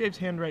think Dave's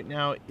hand right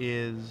now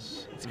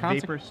is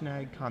Vapor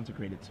Snag,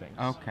 Consecrated Sphinx.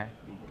 Okay.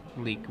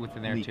 Leak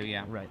within there too,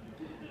 yeah. Right.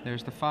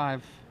 There's the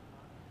 5,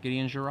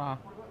 Gideon Jura.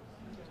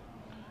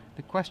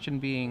 The question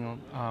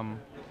being,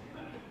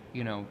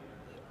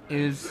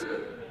 is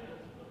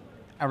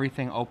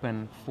everything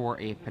open for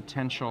a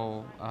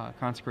potential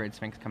Consecrated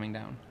Sphinx coming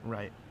down?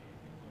 Right.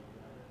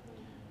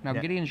 Now,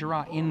 Yeah. Gideon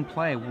Jura in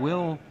play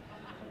will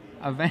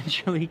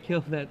eventually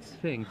kill that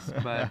Sphinx,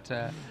 but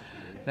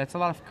that's a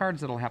lot of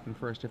cards that'll happen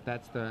first if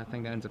that's the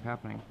thing that ends up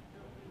happening.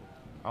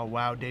 Oh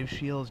wow, Dave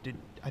Shiels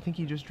I think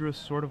he just drew a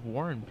Sword of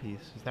Warren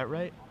piece. Is that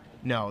right?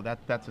 No,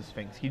 that's a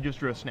Sphinx. He just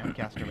drew a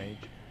Snapcaster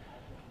Mage.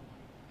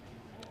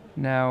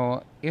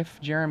 Now,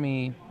 if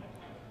Jeremy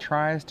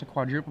tries to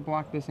quadruple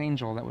block this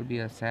Angel, that would be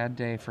a sad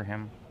day for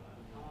him.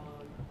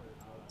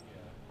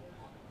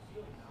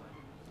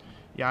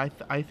 Yeah,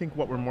 I think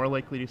what we're more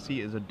likely to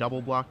see is a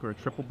double block or a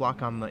triple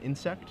block on the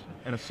Insect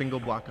and a single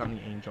block on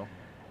the Angel.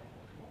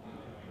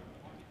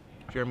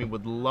 Jeremy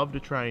would love to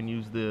try and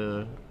use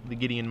the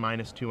Gideon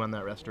 -2 on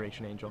that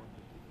Restoration Angel.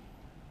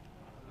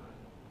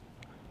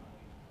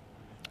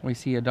 We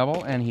see a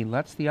double, and he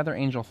lets the other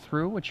Angel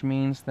through, which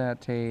means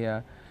that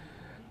a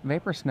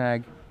Vapor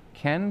Snag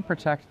can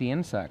protect the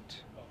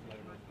Insect.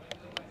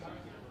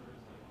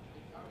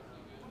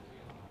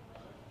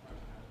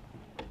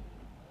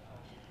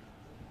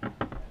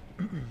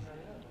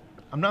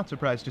 I'm not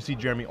surprised to see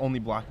Jeremy only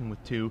blocking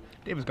with 2.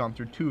 Dave has gone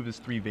through 2 of his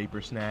 3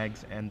 Vapor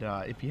Snags, and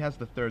if he has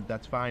the 3rd,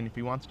 that's fine. If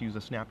he wants to use a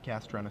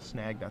Snapcaster on a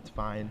Snag, that's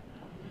fine.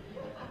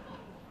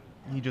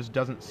 He just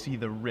doesn't see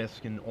the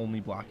risk in only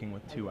blocking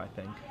with 2, I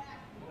think.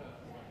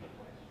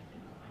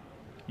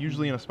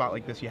 Usually in a spot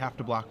like this, you have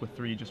to block with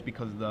 3 just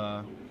because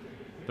the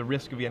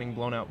risk of getting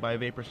blown out by a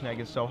Vapor Snag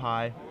is so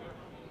high.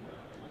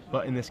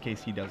 But in this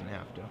case, he doesn't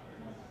have to.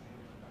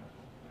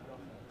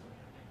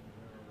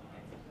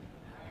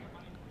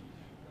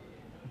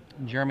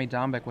 Jeremy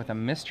Dombek with a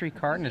mystery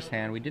card in his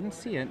hand. We didn't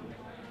see it.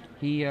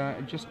 He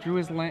just drew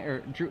his land,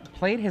 or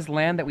played his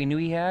land that we knew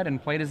he had,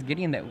 and played his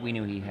Gideon that we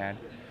knew he had.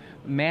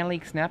 Mana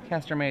Leak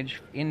Snapcaster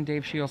Mage in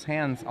Dave Shiels'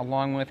 hands,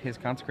 along with his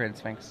Consecrated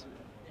Sphinx.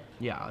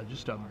 Yeah,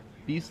 just a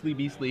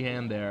beastly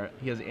hand there.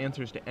 He has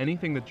answers to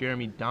anything that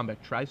Jeremy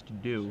Dombek tries to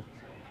do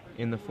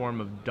in the form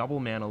of double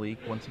Mana Leak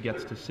once he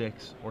gets to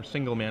 6, or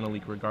single Mana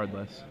Leak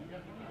regardless.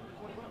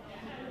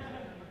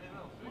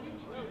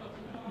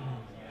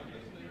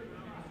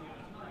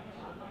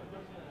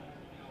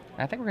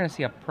 I think we're going to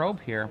see a probe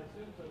here.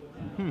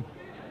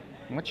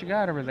 What you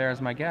got over there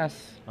is my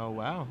guess. Oh,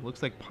 wow.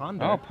 Looks like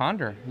Ponder. Oh,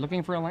 Ponder.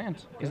 Looking for a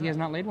land, because he has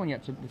not laid one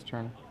yet this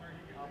turn.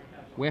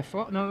 Whiff.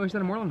 Oh, no, is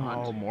that a Moorland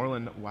Haunt? Oh,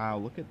 Moorland. Wow,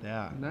 look at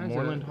that.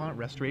 Moorland Haunt,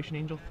 Restoration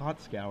Angel, Thought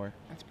Scour.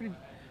 That's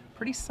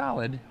pretty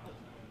solid.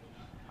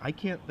 I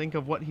can't think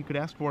of what he could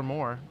ask for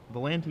more. The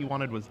land he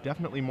wanted was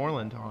definitely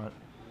Moorland Haunt.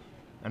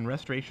 And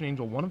Restoration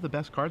Angel, one of the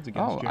best cards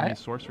against Jeremy's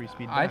sorcery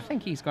speed deck. I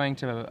think he's going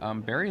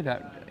to bury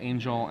that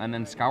Angel and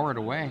then scour it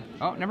away.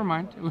 Oh, never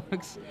mind. It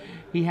looks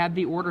he had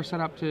the order set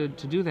up to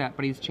do that,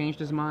 but he's changed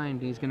his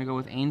mind. He's going to go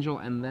with Angel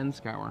and then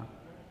scour.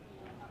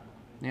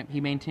 Yep,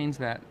 he maintains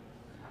that.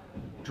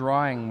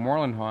 Drawing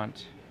Moorland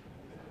Haunt.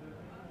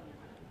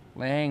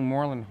 Laying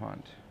Moorland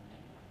Haunt.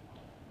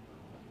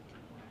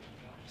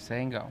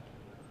 Saying go.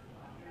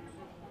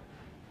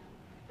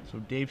 So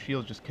Dave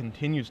Shiels just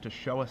continues to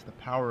show us the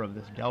power of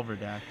this Delver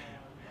deck.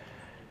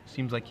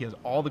 Seems like he has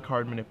all the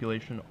card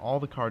manipulation, all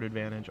the card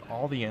advantage,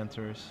 all the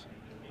answers.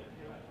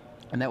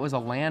 And that was a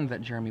land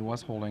that Jeremy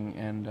was holding,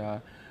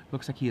 and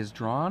looks like he has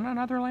drawn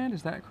another land.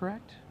 Is that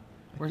correct?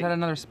 Or is that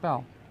another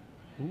spell?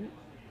 Ooh,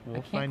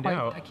 we'll find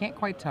out. I can't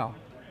quite tell.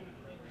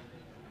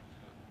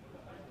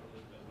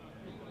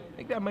 I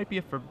think that might be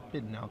a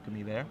Forbidden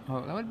Alchemy there.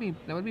 Oh, that would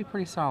be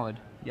pretty solid.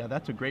 Yeah,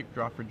 that's a great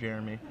draw for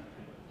Jeremy.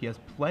 He has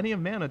plenty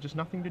of mana, just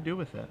nothing to do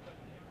with it.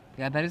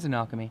 Yeah, that is an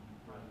alchemy.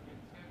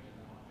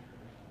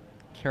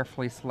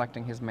 Carefully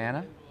selecting his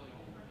mana.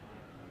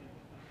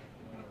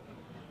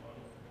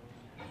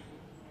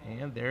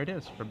 And there it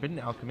is, Forbidden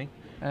Alchemy.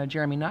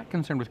 Jeremy, not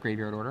concerned with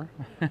graveyard order.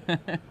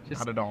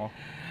 Not at all.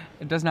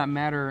 It does not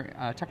matter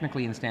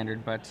technically in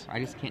Standard, but I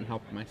just can't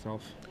help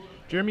myself.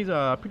 Jeremy's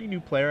a pretty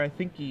new player. I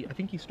think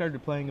he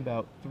started playing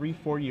about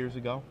 3-4 years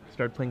ago.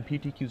 Started playing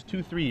PTQs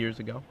 2-3 years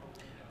ago.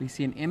 We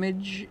see an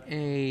image,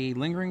 a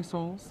Lingering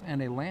Souls,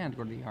 and a land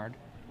go to the yard.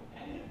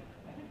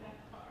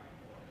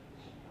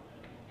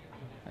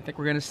 I think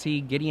we're going to see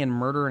Gideon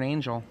murder an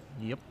angel.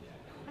 Yep.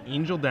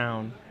 Angel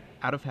down,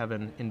 out of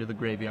heaven, into the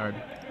graveyard.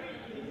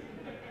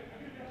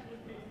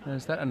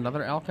 Is that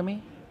another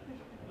alchemy?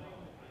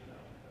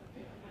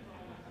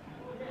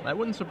 That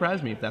wouldn't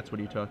surprise me if that's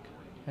what he took.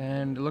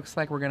 And it looks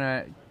like we're going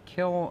to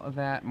kill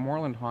that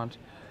Moorland Haunt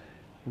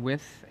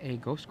with a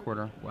Ghost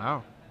Quarter.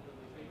 Wow.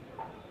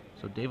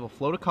 So Dave will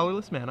float a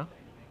colorless mana.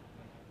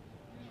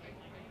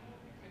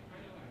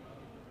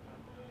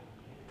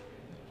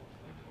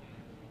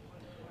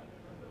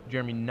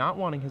 Jeremy not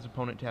wanting his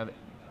opponent to have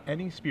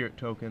any spirit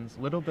tokens.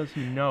 Little does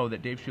he know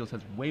that Dave Shiels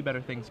has way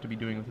better things to be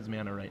doing with his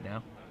mana right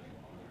now.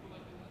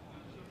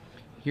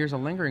 Here's a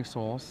Lingering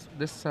Souls.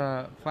 This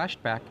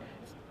flashback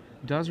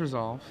does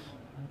resolve.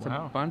 It's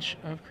a bunch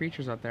of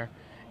creatures out there.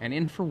 And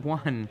in for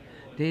one,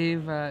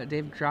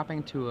 Dave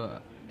dropping to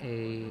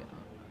a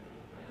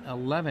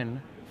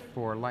 11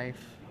 for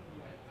life.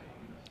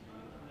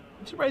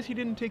 I'm surprised he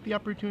didn't take the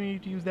opportunity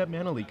to use that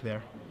mana leak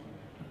there.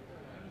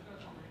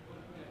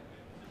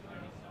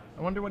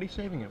 I wonder what he's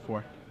saving it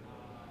for.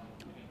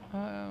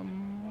 Well,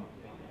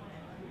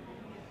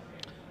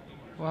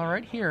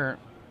 right here,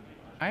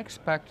 I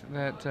expect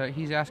that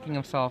he's asking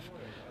himself,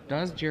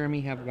 does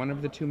Jeremy have one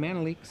of the two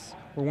mana leaks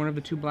or one of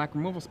the two black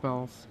removal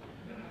spells?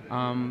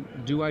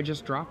 Do I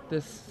just drop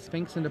this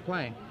Sphinx into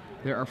play?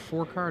 There are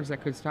 4 cards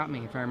that could stop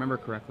me, if I remember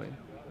correctly.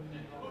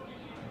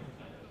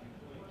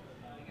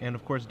 And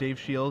of course, Dave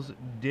Shiels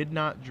did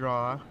not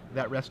draw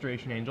that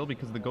Restoration Angel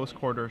because the Ghost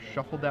Quarter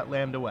shuffled that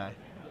land away.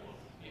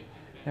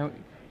 Now,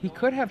 he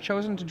could have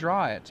chosen to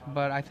draw it,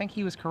 but I think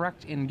he was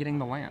correct in getting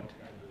the land.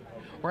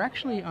 Or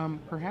actually,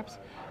 perhaps,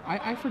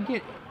 I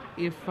forget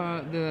if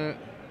the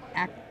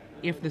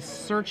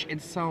search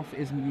itself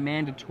is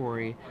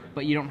mandatory,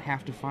 but you don't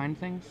have to find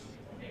things.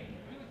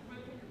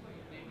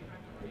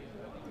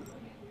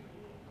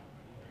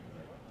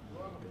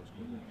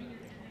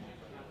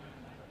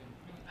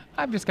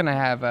 I'm just going to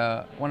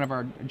have one of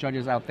our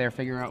judges out there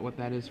figure out what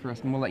that is for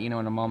us, and we'll let you know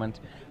in a moment.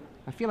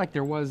 I feel like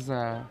there was...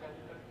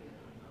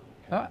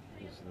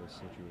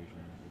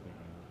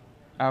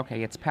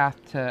 Okay, it's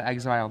Path to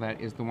Exile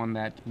that is the one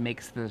that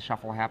makes the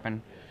shuffle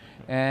happen.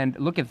 And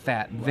look at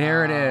that. Wow.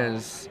 There it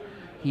is.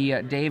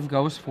 Dave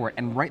goes for it.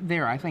 And right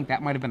there, I think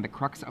that might have been the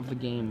crux of the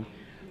game.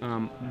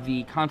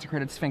 The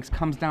Consecrated Sphinx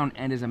comes down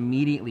and is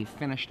immediately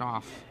finished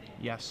off.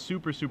 Yeah,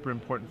 super, super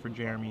important for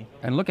Jeremy.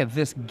 And look at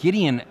this.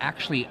 Gideon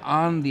actually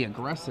on the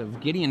aggressive.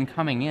 Gideon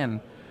coming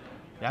in.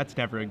 That's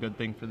never a good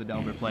thing for the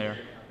Delver player.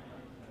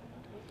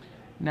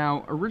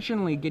 Now,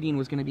 originally, Gideon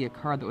was going to be a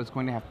card that was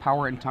going to have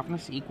power and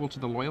toughness equal to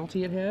the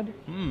loyalty it had.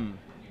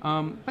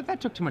 But that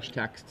took too much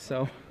text,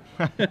 so...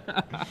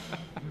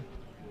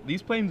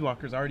 These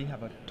Planeswalkers already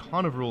have a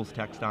ton of rules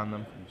text on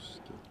them.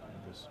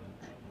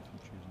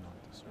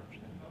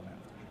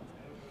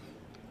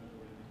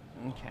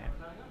 Okay.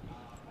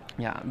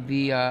 Yeah,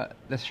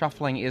 the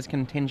shuffling is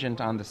contingent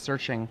on the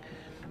searching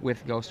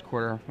with Ghost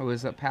Quarter. It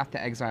was a Path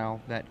to Exile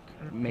that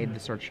made the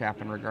search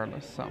happen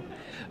regardless. So,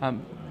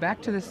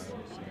 back to this...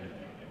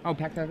 Oh,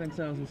 Path to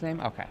Exile is the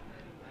same? Okay.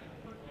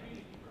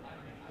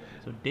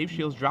 So Dave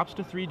Shiels drops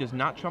to 3, does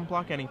not chump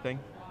block anything.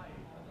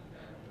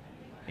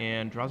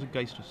 And draws a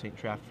Geist of St.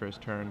 Traft for his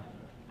turn.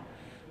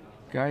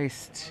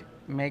 Geist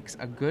makes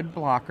a good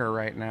blocker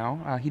right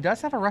now. He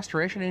does have a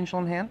Restoration Angel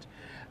in hand.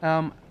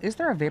 Is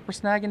there a Vapor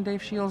Snag in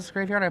Dave Shiels'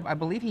 graveyard? I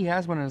believe he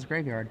has one in his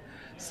graveyard.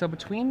 So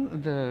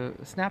between the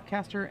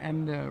Snapcaster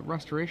and the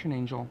Restoration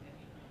Angel,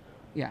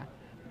 yeah.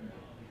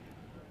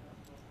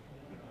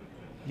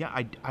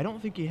 Yeah, I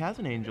don't think he has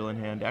an Angel in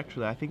hand,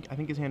 actually. I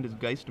think his hand is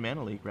Geist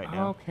Mana Leak right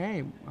now.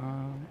 Okay,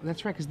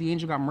 that's right, because the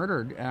Angel got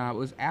murdered. It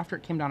was after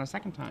it came down a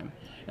second time,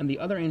 and the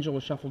other Angel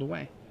was shuffled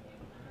away.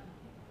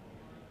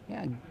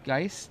 Yeah,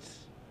 Geist.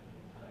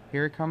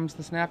 Here comes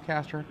the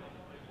Snapcaster.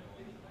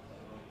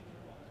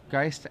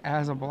 Geist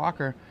as a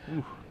blocker.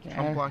 Ooh,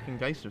 Trump blocking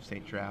Geist of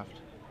St.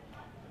 Draft.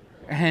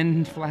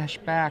 And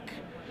flashback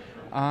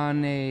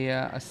on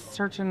a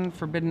certain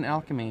Forbidden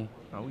Alchemy.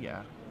 Oh,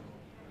 yeah.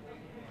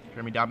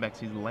 Jeremy Dombek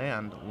sees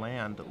land.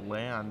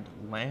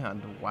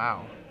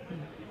 Wow.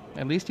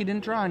 At least he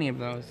didn't draw any of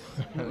those.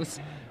 It was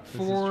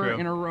 4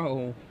 in a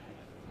row.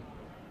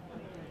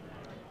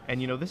 And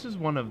you know, this is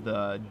one of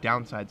the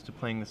downsides to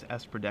playing this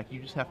Esper deck.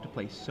 You just have to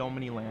play so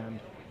many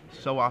land.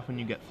 So often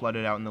you get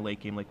flooded out in the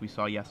late game like we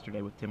saw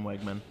yesterday with Tim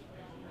Wegman.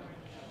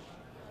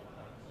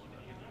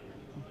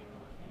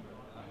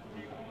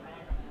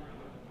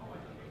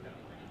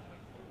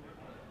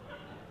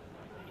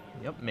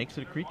 Yep, makes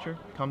it a creature.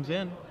 Comes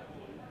in.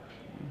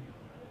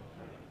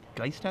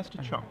 Geist has to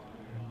chump.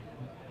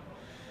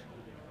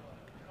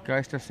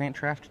 Geist of St.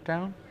 Draft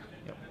down?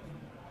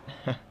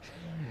 Yep.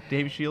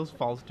 Dave Shiels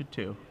falls to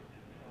 2.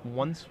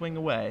 1 swing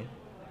away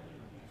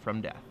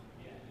from death.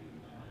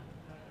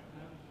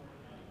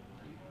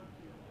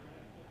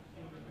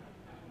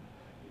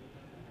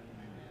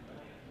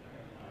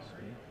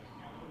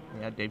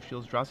 Yeah, Dave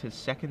Shiels draws his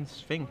second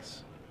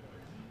Sphinx.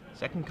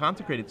 Second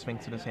Consecrated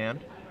Sphinx in his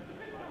hand.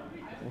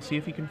 We'll see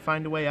if he can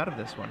find a way out of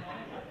this one.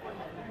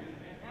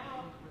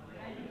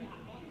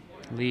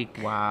 Leak.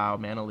 Wow,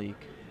 Mana Leak.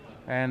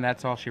 And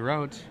that's all she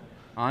wrote.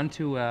 On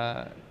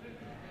to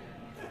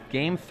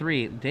Game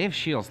 3. Dave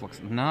Shiels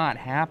looks not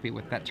happy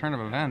with that turn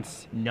of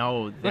events.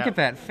 No. Look at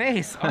that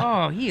face.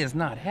 Oh, he is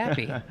not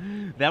happy.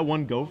 That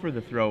one go for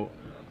the throw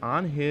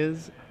on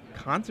his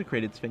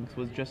Consecrated Sphinx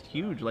was just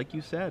huge, like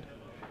you said.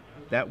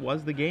 That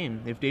was the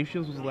game. If Dave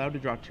Shiels was allowed to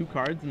draw 2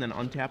 cards and then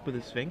untap with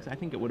his Sphinx, I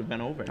think it would have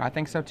been over. I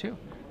think so too.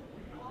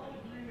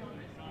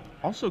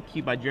 Also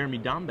key by Jeremy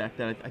Dombek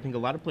that I think a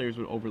lot of players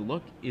would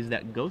overlook is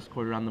that Ghost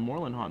Quarter on the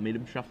Moreland Haunt made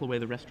him shuffle away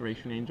the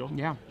Restoration Angel.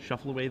 Yeah.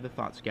 Shuffle away the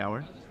Thought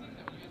Scour.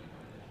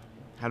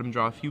 Had him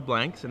draw a few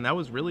blanks, and that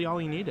was really all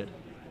he needed.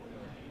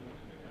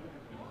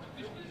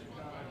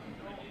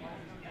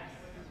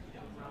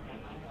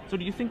 So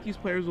do you think these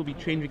players will be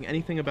changing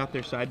anything about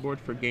their sideboard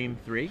for Game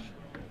 3?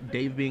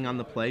 Dave being on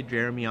the play,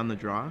 Jeremy on the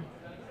draw?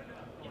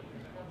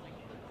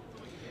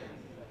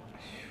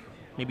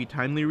 Maybe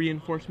timely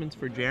reinforcements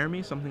for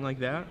Jeremy, something like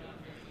that?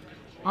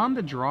 On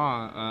the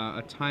draw,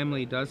 a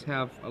timely does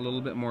have a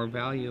little bit more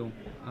value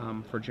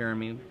for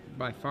Jeremy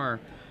by far.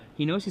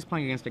 He knows he's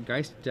playing against a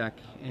Geist deck,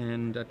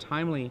 and a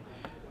timely,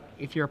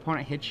 if your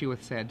opponent hits you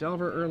with, say, a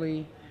Delver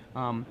early,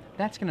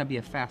 that's going to be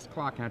a fast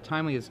clock, and a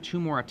timely is 2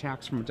 more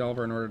attacks from a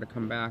Delver in order to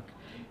come back,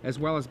 as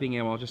well as being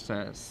able just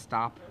to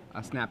stop a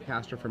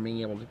Snapcaster from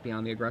being able to be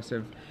on the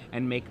aggressive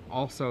and make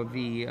also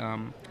the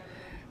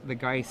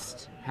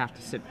Geist have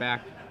to sit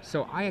back.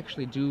 So I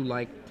actually do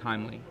like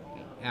timely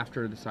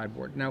after the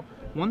sideboard. Now,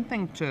 one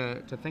thing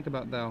to think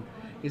about, though,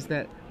 is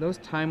that those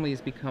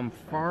timelies become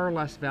far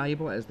less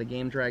valuable as the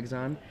game drags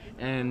on,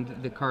 and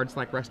the cards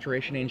like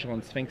Restoration Angel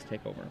and Sphinx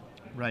take over.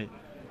 Right.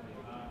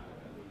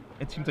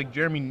 It seems like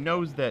Jeremy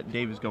knows that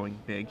Dave is going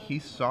big. He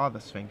saw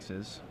the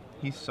Sphinxes.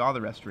 He saw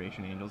the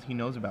Restoration Angels. He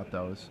knows about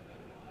those.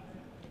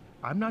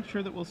 I'm not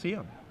sure that we'll see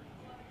him.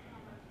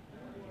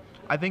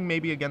 I think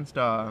maybe against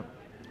a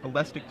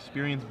less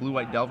experienced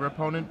blue-white Delver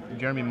opponent,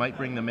 Jeremy might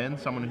bring them in.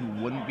 Someone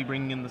who wouldn't be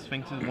bringing in the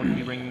Sphinxes, wouldn't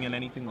be bringing in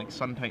anything like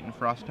Sun Titan,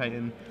 Frost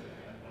Titan.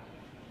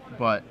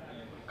 But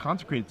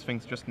Consecrated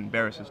Sphinx just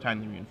embarrasses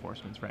timely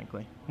reinforcements,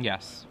 frankly.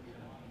 Yes.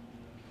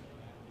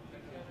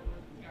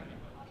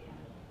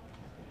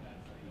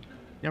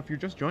 Now, if you're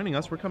just joining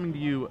us, we're coming to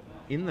you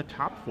in the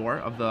top 4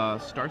 of the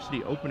Star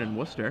City Open in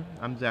Worcester.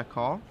 I'm Zach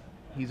Hall.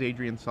 He's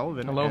Adrian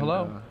Sullivan. Hello,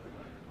 hello.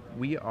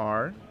 We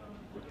are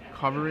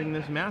covering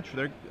this match.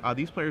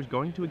 These players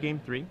going to a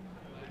Game 3.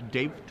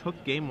 Dave took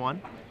Game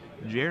 1.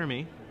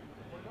 Jeremy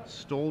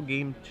stole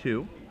Game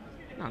 2.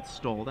 Not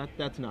stole.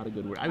 That's not a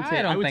good word. I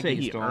would say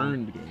he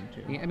earned Game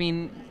 2. I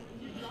mean,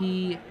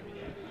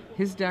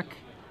 his deck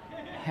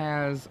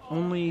has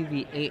only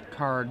the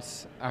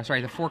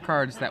 4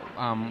 cards that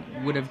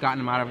would have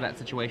gotten him out of that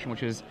situation,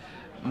 which is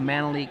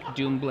Mana Leak,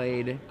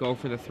 Doomblade, Go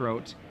for the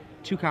Throat,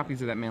 2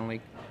 copies of that Mana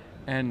Leak,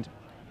 and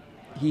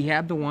he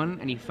had the one,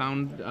 and he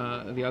found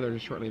the other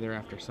shortly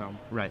thereafter. So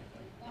right.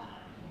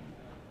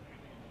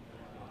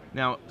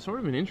 Now, sort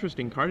of an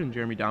interesting card in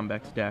Jeremy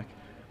Dombek's deck,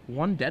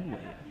 1 Deadweight.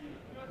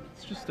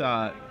 It's just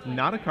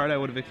not a card I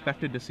would have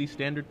expected to see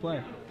standard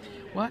play.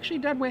 Well, actually,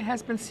 Deadweight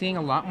has been seeing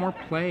a lot more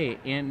play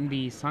in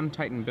the Sun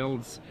Titan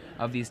builds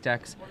of these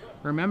decks.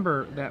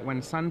 Remember that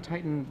when Sun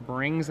Titan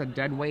brings a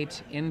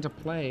Deadweight into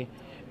play,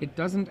 it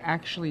doesn't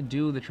actually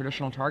do the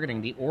traditional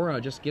targeting. The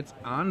aura just gets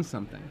on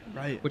something.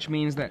 Right. Which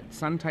means that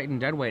Sun Titan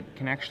Deadweight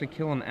can actually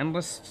kill an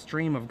endless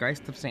stream of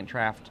Geist of St.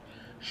 Draft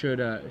should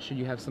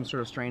you have some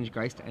sort of strange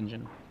Geist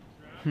engine.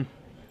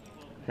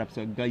 Perhaps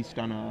a Geist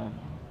on a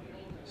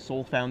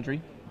Soul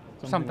Foundry.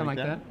 Something like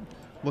that.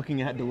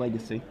 Looking ahead to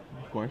Legacy,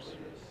 of course.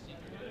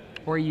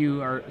 Or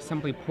you are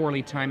simply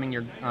poorly timing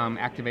your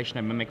activation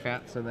of Mimic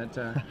Vat so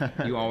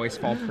that you always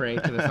fall prey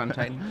to the Sun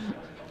Titan.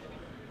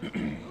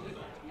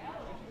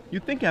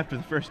 You'd think after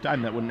the first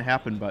time that wouldn't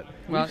happen, but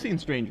Well, we've seen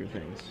stranger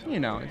things. You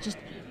know, it's just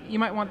you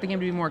might want the game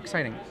to be more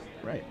exciting.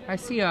 Right. I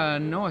see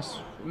Noah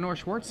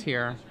Schwartz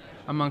here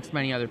amongst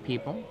many other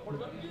people.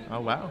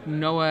 Oh, wow.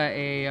 Noah,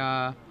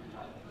 a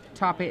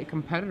top 8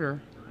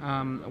 competitor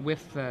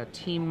with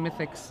Team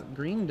Mythic's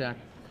green deck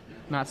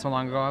not so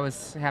long ago. I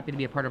was happy to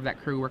be a part of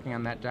that crew working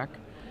on that deck.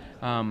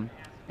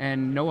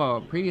 And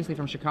Noah, previously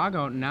from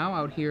Chicago, now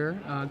out here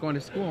going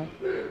to school,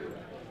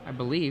 I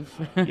believe.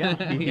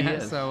 Yeah, he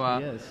is. So,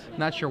 he is.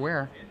 Not sure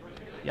where.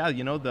 Yeah,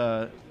 you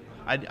know,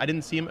 I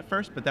didn't see him at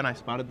first, but then I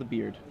spotted the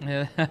beard.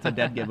 It's a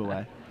dead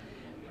giveaway.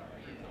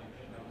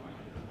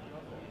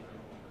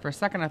 For a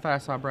second, I thought I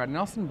saw Brad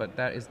Nelson, but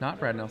that is not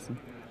Brad Nelson.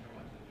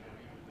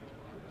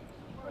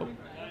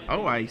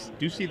 Oh, I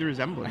do see the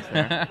resemblance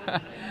there.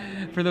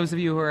 For those of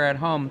you who are at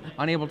home,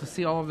 unable to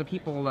see all of the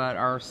people that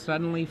are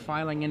suddenly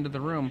filing into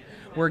the room,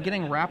 we're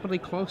getting rapidly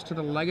close to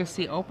the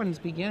Legacy Open's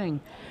beginning,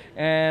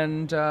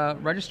 and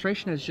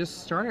registration has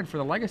just started for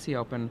the Legacy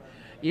Open.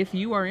 If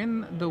you are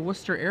in the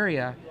Worcester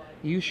area,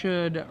 you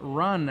should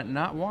run,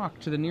 not walk,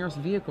 to the nearest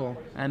vehicle,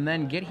 and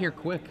then get here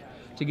quick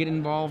to get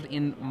involved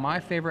in my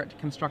favorite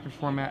constructed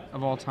format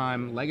of all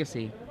time,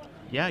 Legacy.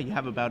 Yeah, you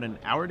have about an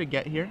hour to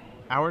get here,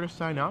 hour to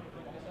sign up,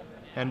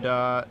 and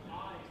the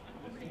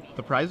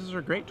prizes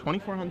are great.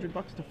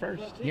 $2,400 to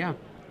first. Yeah,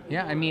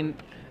 I mean,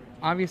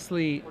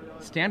 obviously,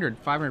 standard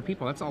 500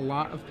 people. That's a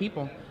lot of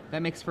people.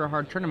 That makes for a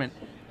hard tournament.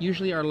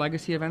 Usually, our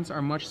Legacy events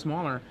are much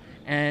smaller,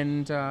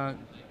 and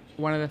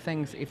one of the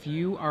things, if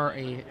you are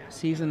a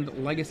seasoned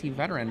Legacy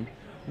veteran,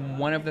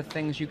 one of the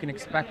things you can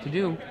expect to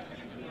do,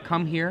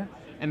 come here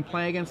and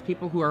play against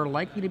people who are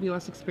likely to be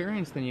less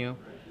experienced than you.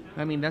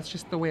 I mean, that's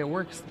just the way it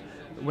works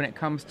when it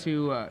comes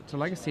to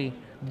Legacy.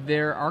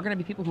 There are going to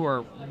be people who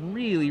are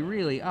really,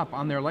 really up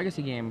on their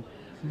Legacy game,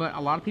 but a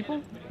lot of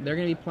people, they're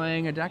going to be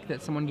playing a deck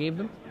that someone gave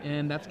them,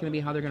 and that's going to be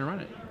how they're going to run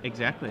it.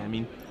 Exactly. I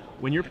mean,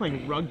 when you're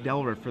playing Rug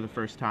Delver for the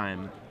first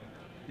time,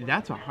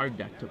 that's a hard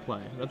deck to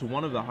play. That's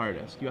one of the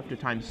hardest. You have to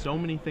time so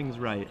many things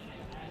right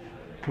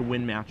to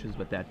win matches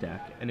with that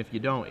deck, and if you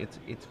don't,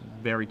 it's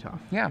very tough.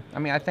 Yeah, I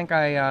mean, I think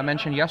I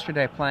mentioned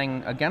yesterday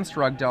playing against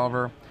Rug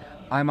Delver.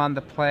 I'm on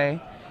the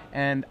play,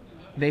 and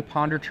they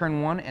ponder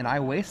turn 1, and I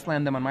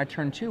wasteland them on my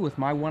turn 2 with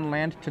my 1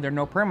 land to their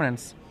no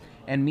permanence.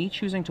 And me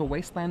choosing to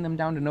wasteland them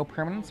down to no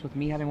permanence with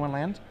me having 1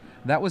 land,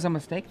 that was a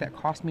mistake that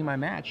cost me my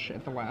match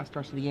at the last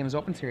Varsity Games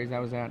Open Series I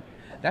was at.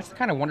 That's the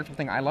kind of wonderful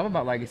thing I love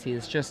about Legacy,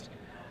 is just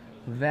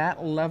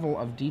that level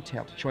of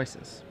detail to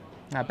choices.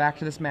 Now back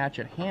to this match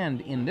at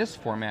hand in this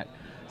format.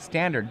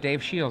 Standard,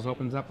 Dave Shiels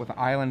opens up with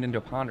Island into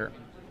Ponder.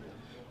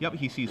 Yep,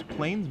 he sees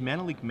Plains,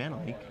 Mana Leak.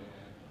 And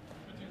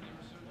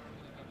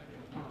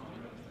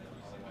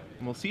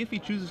we'll see if he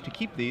chooses to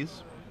keep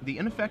these. The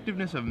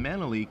ineffectiveness of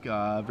Mana Leak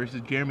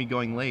versus Jeremy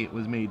going late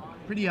was made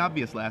pretty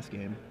obvious last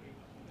game.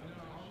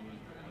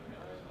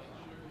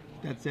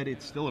 That said,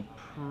 it's still a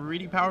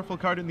pretty powerful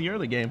card in the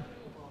early game.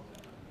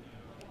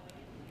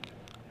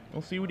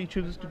 We'll see what he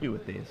chooses to do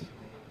with these.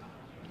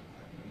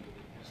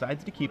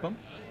 Decides to keep them.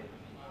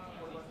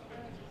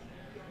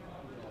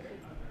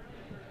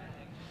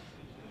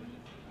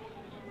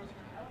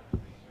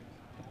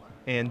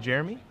 And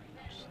Jeremy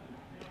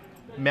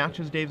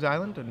matches Dave's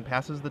Island and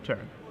passes the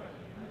turn.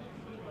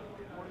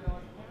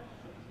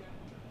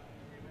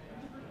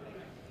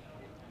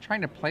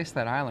 Trying to place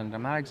that island.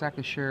 I'm not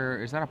exactly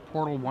sure. Is that a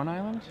Portal 1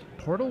 island?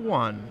 Portal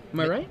 1. Am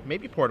I right?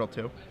 Maybe Portal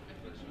 2.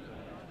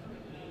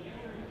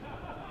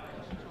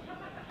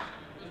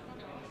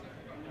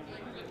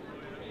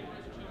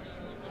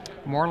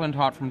 Moorland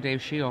Hot from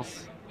Dave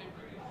Shiels.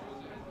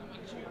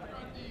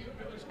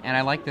 And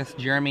I like this.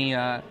 Jeremy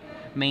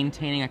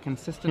maintaining a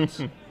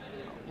consistent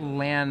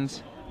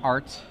land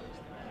art.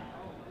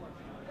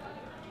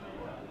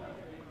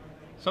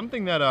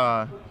 Something that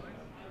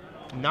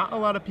not a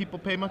lot of people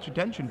pay much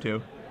attention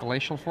to.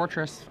 Glacial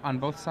Fortress on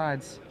both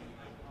sides.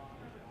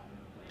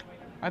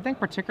 I think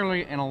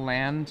particularly in a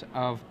land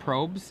of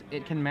probes,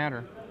 it can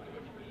matter.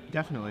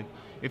 Definitely.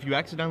 If you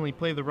accidentally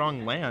play the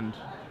wrong land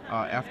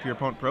after your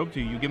opponent probes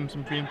you, you give them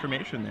some free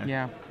information there.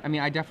 Yeah. I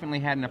mean, I definitely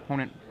had an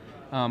opponent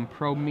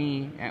probe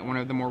me at one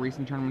of the more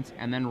recent tournaments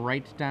and then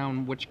write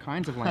down which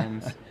kinds of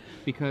lands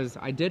because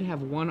I did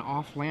have one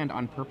off land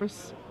on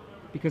purpose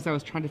because I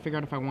was trying to figure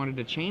out if I wanted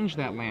to change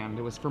that land.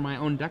 It was for my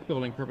own deck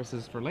building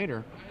purposes for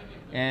later.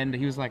 And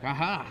he was like,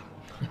 aha!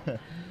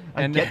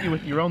 I get you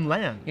with your own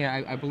land.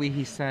 Yeah, I believe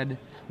he said,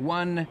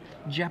 one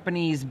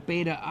Japanese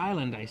beta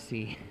island I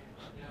see.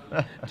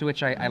 To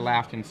which I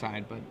laughed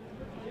inside, but...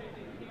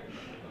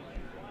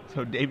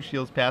 So Dave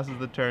Shiels passes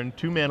the turn,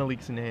 2 Mana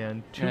Leaks in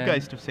hand, 2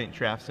 Geist of St.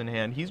 Traffs in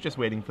hand. He's just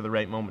waiting for the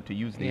right moment to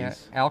use these. Yeah,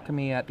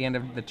 Alchemy at the end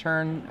of the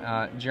turn.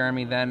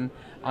 Jeremy then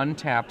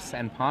untaps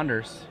and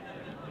ponders.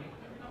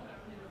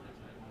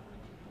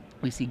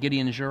 We see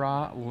Gideon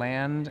Jura,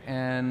 land,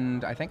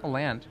 and I think a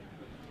land.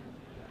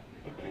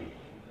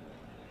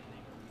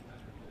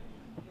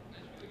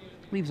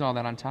 Leaves all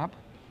that on top.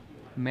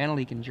 Mana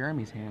Leak in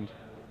Jeremy's hand.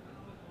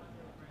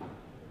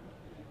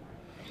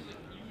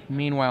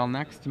 Meanwhile,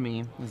 next to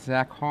me,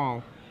 Zach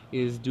Hall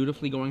is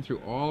dutifully going through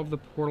all of the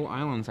Portal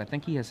Islands. I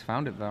think he has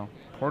found it, though.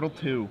 Portal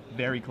 2,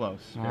 very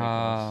close. Very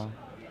close.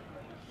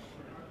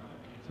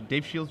 So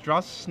Dave Shiels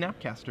draws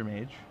Snapcaster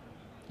Mage.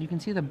 You can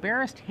see the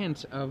barest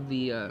hint of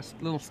the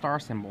little star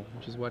symbol,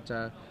 which is what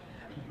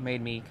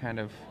made me kind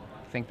of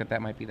think that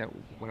that might be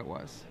what it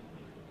was.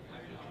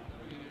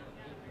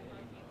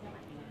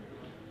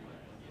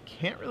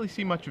 Can't really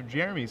see much of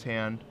Jeremy's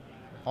hand.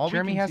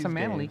 Jeremy has a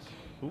Mana Leak.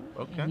 Ooh,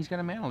 okay. He's got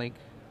a Mana Leak.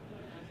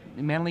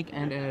 Mana Leak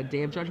and a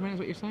Day of Judgment is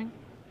what you're saying?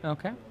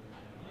 Okay.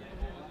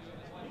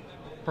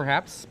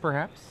 Perhaps.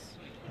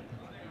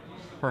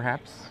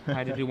 I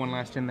had to do one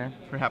last in there.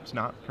 Perhaps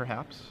not,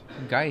 perhaps.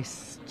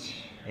 Geist.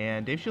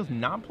 And Dave Shiels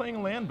not playing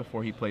a land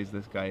before he plays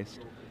this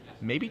Geist.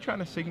 Maybe trying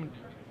to segment...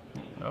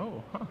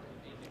 Oh, huh.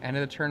 End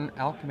of the turn,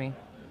 Alchemy.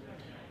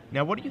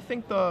 Now, what do you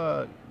think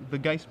the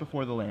Geist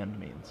before the land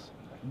means?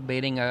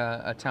 Baiting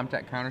a attempt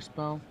at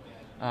counterspell.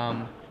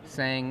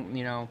 Saying,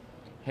 you know,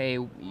 hey,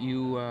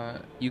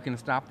 you can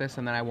stop this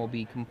and then I will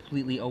be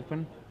completely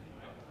open.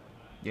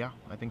 Yeah,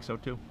 I think so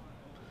too.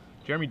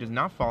 Jeremy does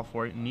not fall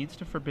for it, needs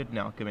to Forbidden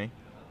Alchemy.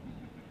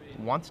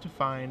 Wants to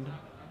find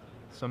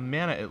some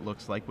mana, it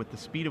looks like, with the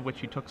speed of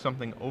which he took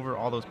something over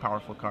all those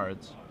powerful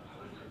cards.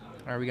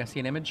 Are we going to see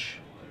an image?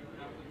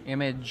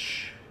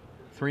 Image.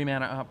 3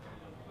 mana up.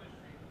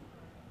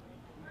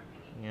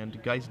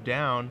 And Geist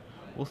down.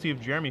 We'll see if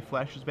Jeremy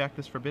flashes back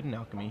this Forbidden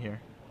Alchemy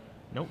here.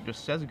 Nope,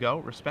 just says go,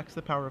 respects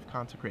the power of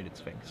Consecrated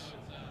Sphinx.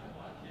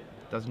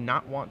 Does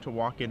not want to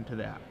walk into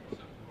that.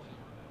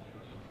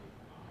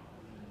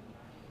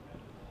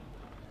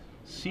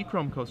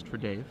 Seachrome Coast for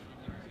Dave.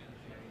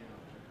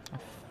 A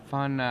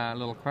fun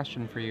little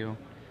question for you.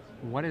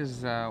 What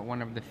is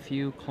one of the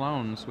few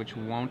clones which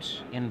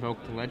won't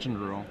invoke the Legend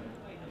rule?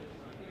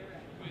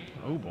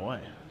 Oh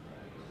boy.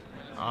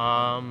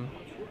 I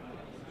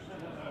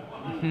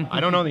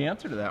don't know the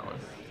answer to that one.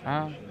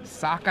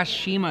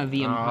 Sakashima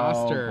the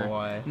Imposter. Oh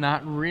boy.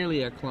 Not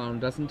really a clone.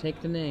 Doesn't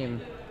take the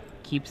name.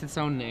 Keeps its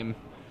own name.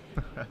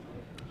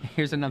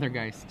 Here's another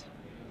Geist.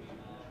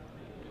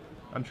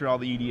 I'm sure all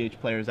the EDH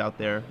players out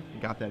there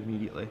got that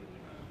immediately.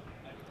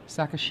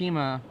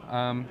 Sakashima,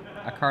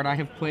 a card I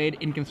have played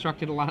in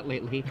Constructed a lot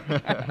lately.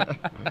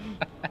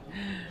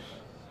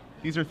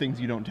 These are things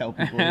you don't tell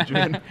people,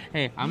 Adrian.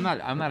 Hey, I'm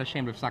not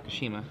ashamed of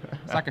Sakashima.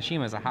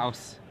 Sakashima is a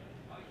house.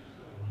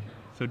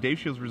 So Dave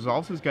Shiels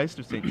resolves his Geist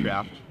of St.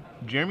 Trapped.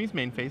 Jeremy's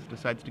main phase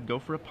decides to go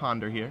for a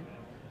Ponder here.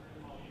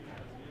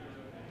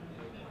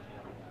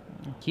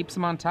 Keeps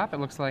him on top, it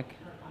looks like.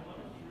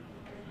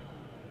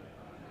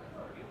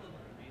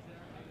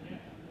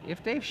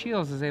 If Dave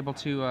Shiels is able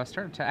to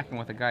start attacking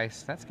with a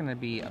Geist, that's going to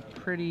be a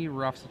pretty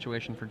rough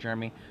situation for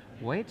Jeremy.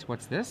 Wait,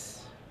 what's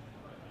this?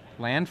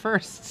 Land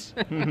first.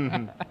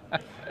 You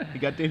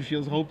got Dave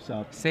Shiels' hopes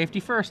up. Safety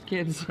first,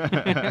 kids.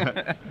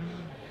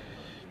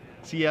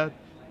 So yeah,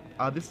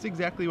 this is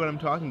exactly what I'm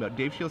talking about.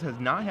 Dave Shiels has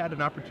not had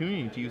an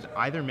opportunity to use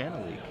either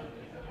Mana Leak.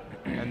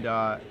 And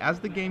as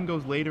the game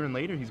goes later and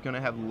later, he's going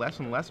to have less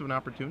and less of an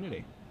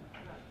opportunity.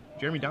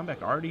 Jeremy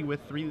Dombek already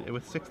with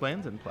 6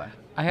 lands in play.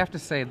 I have to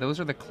say,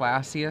 those are the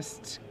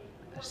classiest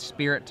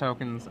spirit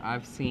tokens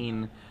I've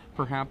seen,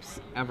 perhaps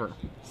ever,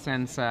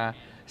 since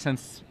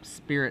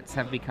spirits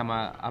have become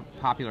a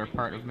popular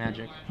part of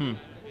Magic.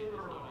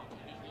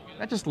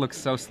 That just looks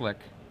so slick.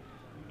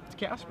 It's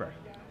Casper.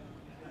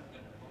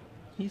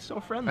 He's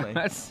so friendly.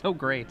 That's so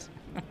great.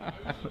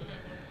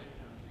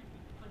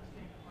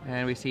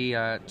 And we see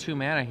 2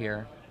 mana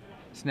here.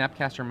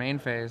 Snapcaster main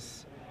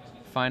phase,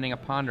 finding a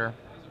Ponder.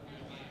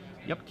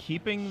 Yep,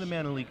 keeping the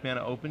Mana Leak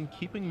mana open,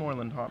 keeping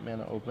Moorland Haunt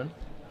mana open.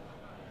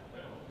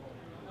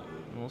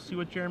 And we'll see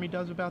what Jeremy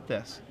does about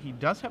this. He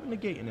does have a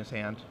Negate in his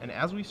hand, and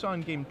as we saw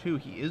in Game 2,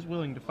 he is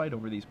willing to fight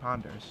over these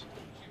Ponders.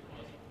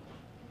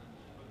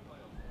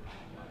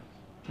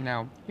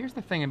 Now, here's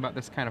the thing about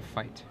this kind of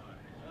fight.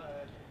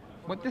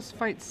 What this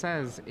fight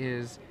says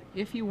is,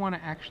 if you want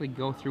to actually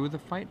go through the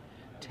fight,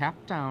 tap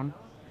down,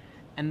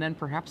 and then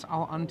perhaps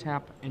I'll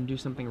untap and do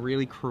something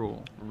really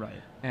cruel. Right.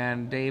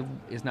 And Dave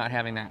is not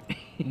having that.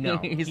 No.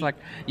 He's like,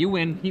 you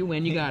win,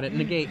 you got it,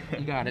 negate,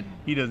 you got it.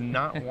 He does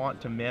not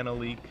want to Mana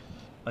Leak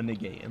a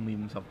Negate and leave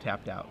himself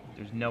tapped out.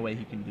 There's no way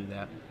he can do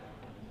that.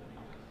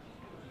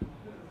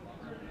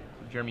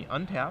 Jeremy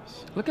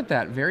untaps. Look at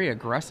that, very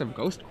aggressive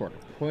Ghost Quarter.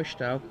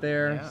 Pushed out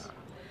there. Yeah.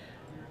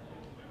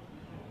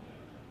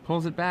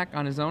 Pulls it back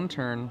on his own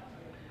turn.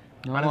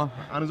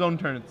 On his own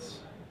turn, it's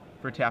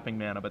for tapping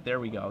mana, but there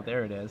we go.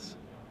 There it is.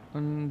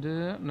 And,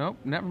 nope,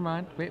 never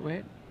mind.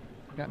 Wait.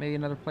 Got maybe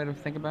another play to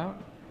think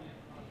about.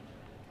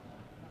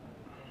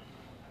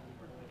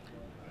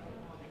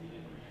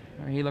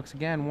 He looks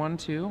again. 1,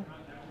 2,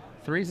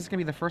 3. Is this going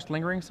to be the first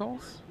Lingering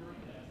Souls?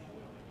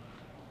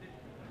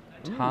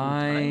 Ooh,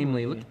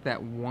 timely. Look at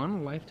that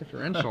 1 life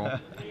differential.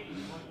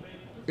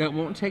 It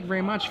won't take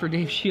very much for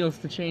Dave Shiels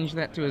to change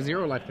that to a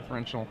 0 life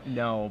differential.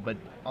 No, but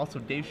also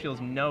Dave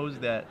Shiels knows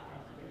that,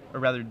 or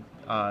rather,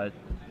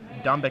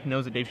 Dombek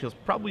knows that Dave Shiels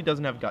probably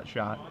doesn't have Gut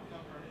Shot.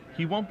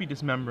 He won't be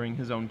dismembering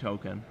his own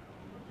token.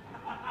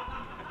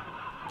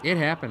 It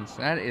happens.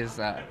 That is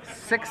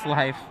 6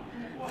 life,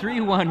 3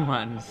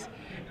 1/1s,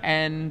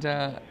 and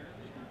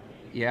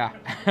yeah.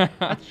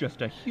 That's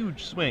just a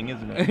huge swing,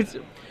 isn't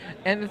it?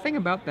 And the thing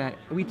about that,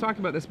 we talked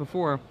about this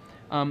before,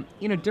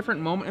 in a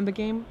different moment in the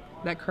game,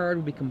 that card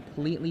would be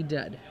completely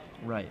dead.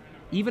 Right.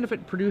 Even if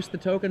it produced the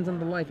tokens and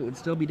the life, it would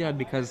still be dead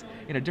because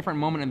in a different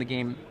moment in the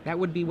game, that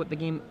would be what the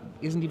game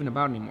isn't even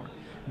about anymore.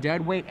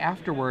 Dead weight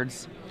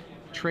afterwards,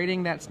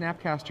 trading that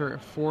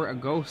Snapcaster for a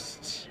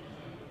ghost.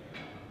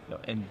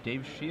 And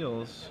Dave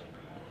Shiels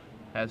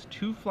has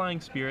 2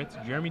 Flying Spirits,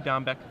 Jeremy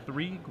Dombek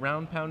 3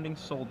 ground-pounding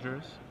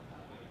soldiers.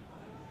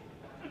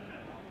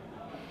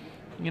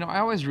 You know, I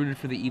always rooted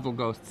for the evil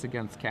ghosts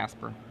against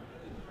Casper.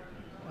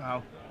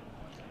 Wow.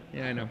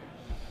 Yeah, I know.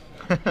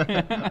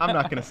 I'm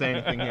not going to say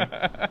anything here.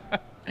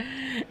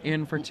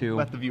 In for 2.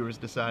 Let the viewers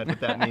decide what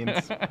that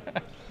means.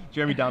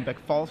 Jeremy Dombek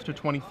falls to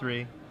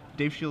 23.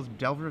 Dave Shiels,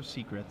 Delver of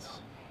Secrets.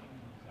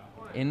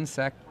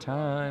 Insect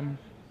time.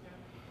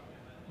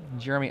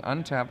 Jeremy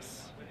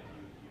untaps.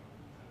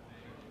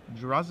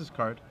 Draws his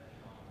card.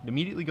 It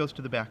immediately goes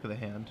to the back of the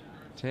hand.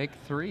 Take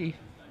 3.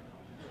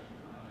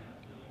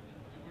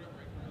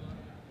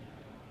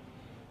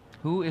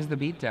 Who is the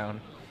beatdown?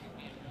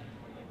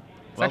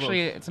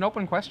 It's an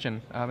open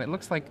question. It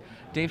looks like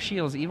Dave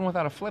Shiels, even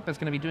without a flip, is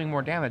going to be doing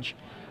more damage.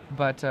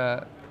 But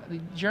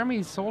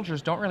Jeremy's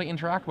soldiers don't really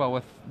interact well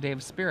with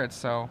Dave's spirits,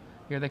 so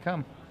here they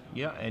come.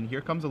 Yeah, and here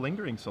comes a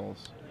Lingering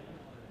Souls.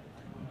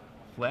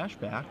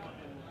 Flashback.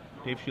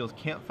 Dave Shiels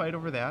can't fight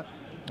over that.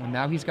 And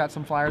now he's got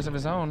some flyers of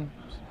his own.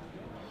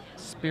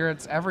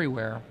 Spirits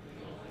everywhere.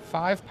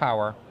 5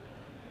 power.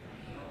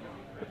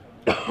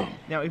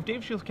 Now, if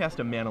Dave Shiels cast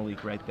a Mana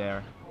Leak right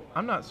there,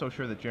 I'm not so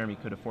sure that Jeremy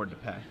could afford to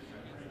pay.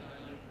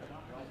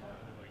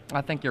 I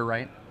think you're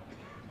right.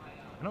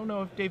 I don't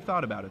know if Dave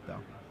thought about it,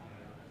 though.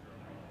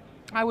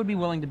 I would be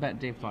willing to bet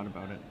Dave thought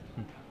about it.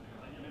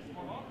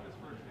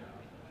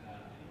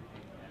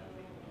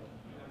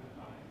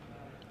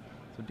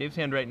 So Dave's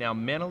hand right now,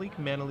 Mana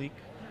Leak,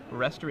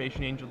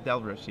 Restoration Angel,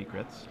 Delver of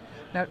Secrets.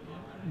 Now,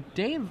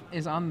 Dave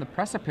is on the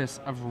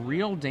precipice of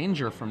real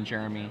danger from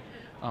Jeremy.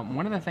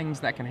 One of the things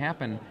that can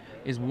happen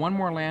is one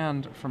more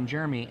land from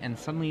Jeremy, and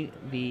suddenly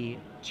the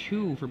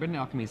 2 Forbidden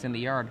Alchemies in the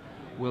yard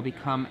will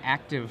become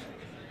active,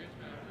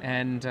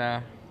 and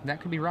that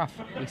could be rough.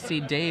 We see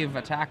Dave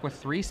attack with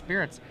 3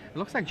 spirits. It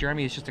looks like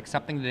Jeremy is just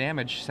accepting the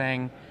damage,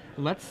 saying,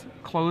 let's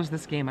close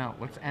this game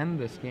out. Let's end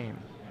this game.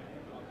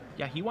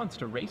 Yeah, he wants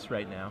to race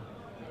right now.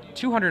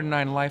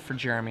 209 life for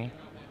Jeremy.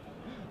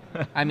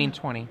 I mean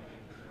 20.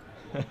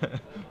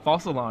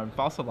 False alarm,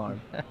 false alarm.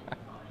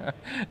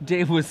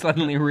 Dave was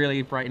suddenly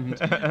really frightened.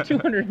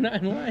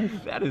 209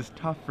 life. That is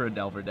tough for a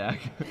Delver deck.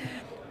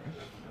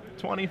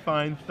 20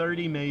 fine,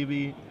 30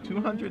 maybe,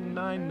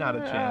 209 not a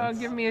chance.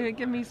 Give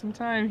me some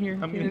time here.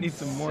 I'm gonna need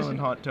some Moreland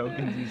Haunt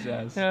tokens, he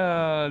says.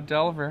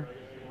 Delver.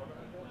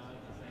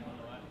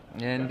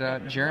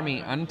 And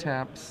Jeremy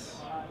untaps.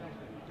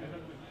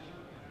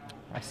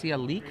 I see a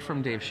leak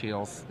from Dave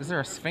Shiels. Is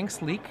there a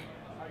Sphinx leak?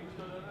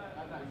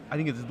 I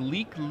think it's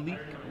leak,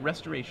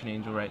 Restoration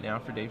Angel right now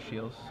for Dave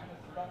Shiels.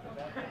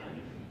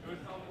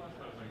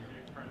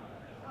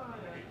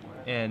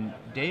 And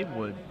Dave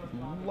would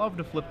love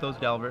to flip those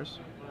Delvers.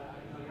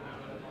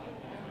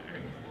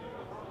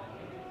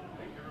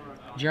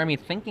 Jeremy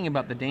thinking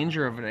about the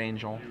danger of an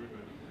angel.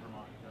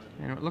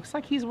 And it looks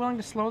like he's willing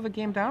to slow the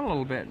game down a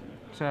little bit.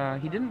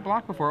 He didn't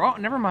block before. Oh,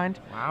 never mind.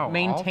 Wow,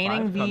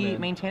 maintaining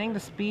the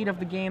speed of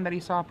the game that he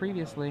saw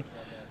previously,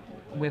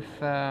 with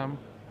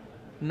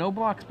no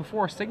blocks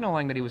before,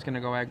 signaling that he was going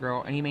to go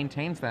aggro, and he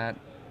maintains that.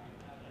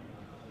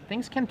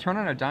 Things can turn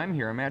on a dime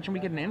here. Imagine we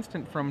get an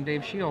instant from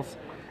Dave Shiels,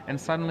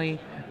 and suddenly,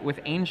 with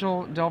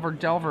Angel,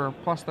 Delver,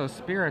 plus those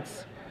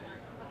spirits,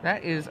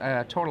 that is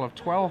a total of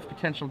 12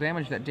 potential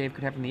damage that Dave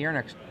could have in the air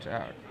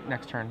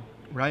next turn.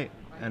 Right,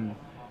 and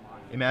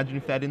imagine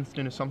if that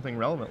instant is something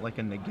relevant, like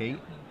a negate,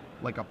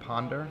 like a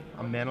ponder,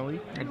 a mana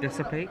leak. A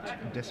dissipate.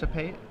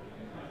 Dissipate.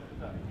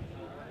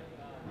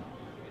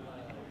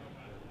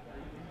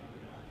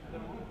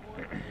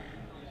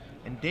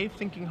 And Dave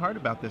thinking hard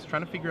about this,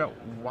 trying to figure out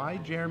why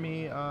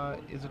Jeremy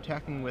is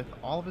attacking with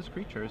all of his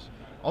creatures.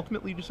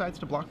 Ultimately decides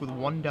to block with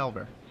 1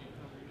 Delver.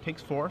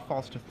 Takes 4,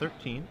 falls to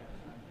 13.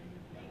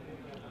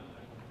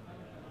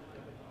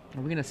 Are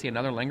we going to see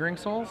another Lingering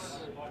Souls?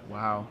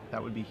 Wow,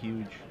 that would be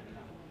huge.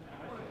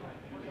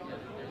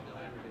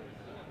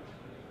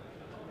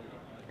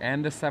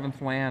 And the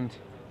 7th land.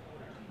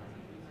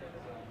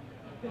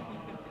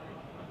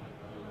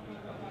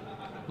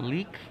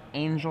 Leak,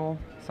 Angel,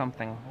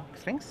 something.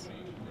 Sphinx?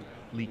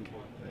 Leak.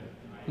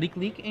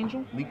 Leak,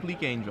 Angel?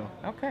 Leak, Angel.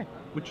 Okay.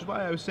 Which is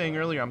why I was saying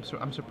earlier,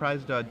 I'm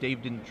surprised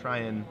Dave didn't try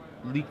and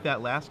leak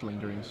that last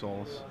Lingering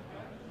Souls.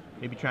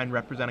 Maybe try and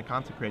represent a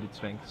Consecrated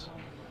Sphinx.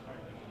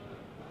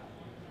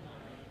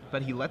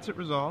 But he lets it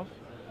resolve,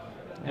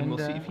 and we'll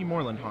see if he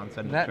Moreland Haunts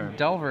at his turn. That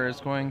Delver is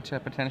going to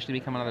potentially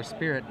become another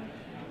spirit.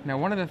 Now,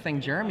 one of the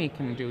things Jeremy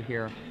can do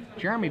here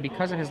Jeremy,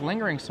 because of his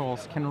Lingering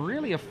Souls, can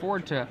really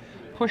afford to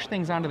push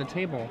things onto the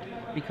table,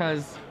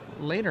 because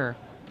later,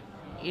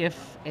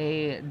 if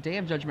a Day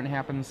of Judgment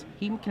happens,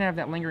 he can have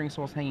that Lingering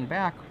Souls hanging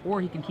back,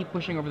 or he can keep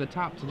pushing over the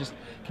top to just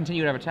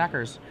continue to have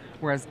attackers.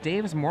 Whereas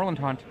Dave's Moorland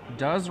Hunt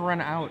does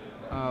run out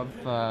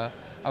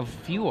of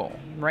fuel.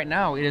 Right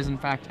now, it is in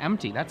fact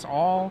empty. That's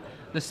all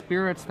the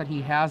spirits that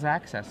he has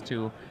access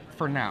to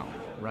for now.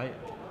 Right.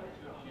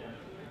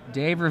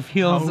 Dave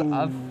reveals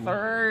a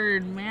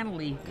third Mana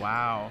Leak.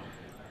 Wow.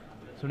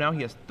 So now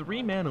he has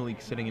 3 Mana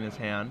Leaks sitting in his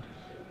hand,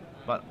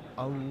 but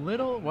a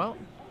little, well,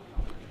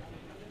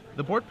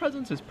 the board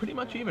presence is pretty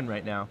much even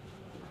right now.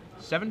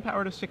 7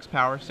 power to 6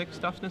 power, 6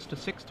 toughness to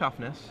 6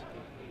 toughness.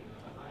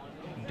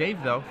 Dave,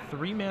 though,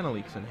 3 Mana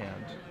Leaks in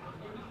hand.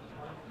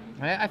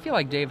 I feel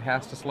like Dave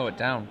has to slow it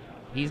down.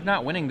 He's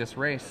not winning this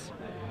race.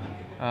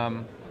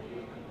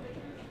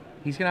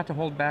 He's going to have to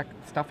hold back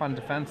stuff on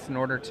defense in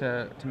order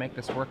to make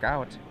this work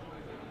out.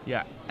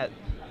 Yeah,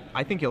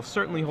 I think he'll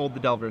certainly hold the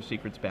Delver of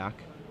Secrets back.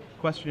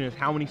 Question is,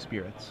 how many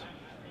spirits?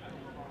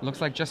 Looks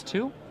like just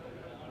 2.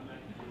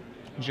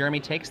 Jeremy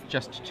takes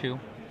just 2.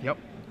 Yep,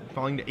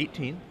 falling to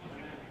 18.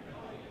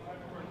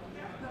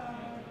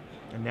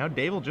 And now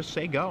Dave will just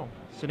say go,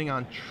 sitting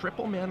on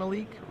triple Mana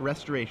Leak,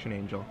 Restoration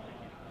Angel.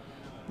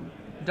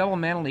 Double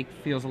Mana Leak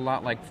feels a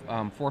lot like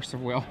Force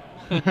of Will.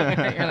 You're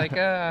like,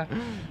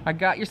 I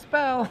got your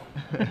spell.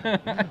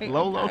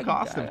 Low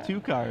cost of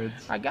 2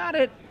 cards. I got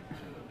it.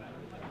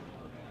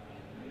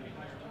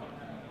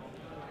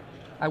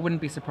 I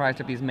wouldn't be surprised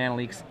if these Mana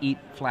Leaks eat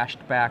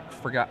flashed back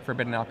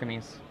Forbidden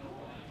Alchemies.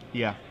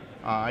 Yeah,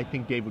 I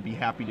think Dave would be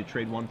happy to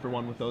trade 1 for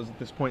 1 with those at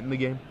this point in the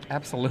game.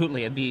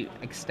 Absolutely, it'd be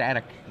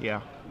ecstatic.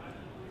 Yeah.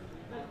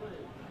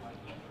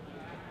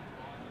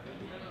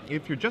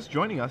 If you're just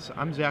joining us,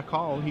 I'm Zach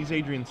Hall. He's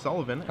Adrian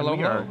Sullivan. Hello,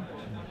 and we hello. are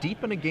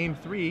deep into Game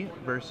 3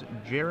 versus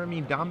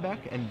Jeremy Dombek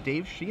and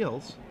Dave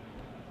Shiels.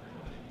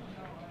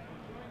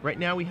 Right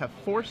now we have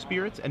 4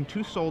 spirits and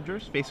 2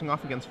 soldiers facing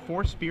off against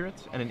 4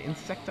 spirits and an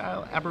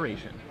insectile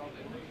aberration.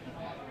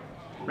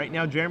 Right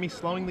now Jeremy's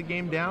slowing the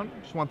game down,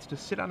 just wants to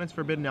sit on his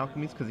Forbidden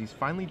Alchemies because he's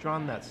finally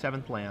drawn that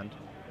 7th land.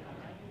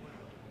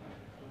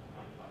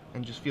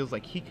 And just feels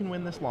like he can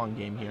win this long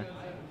game here.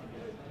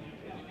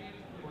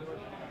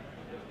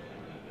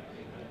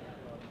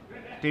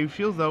 Dave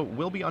Shiels, though,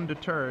 will be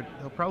undeterred.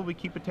 He'll probably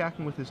keep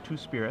attacking with his 2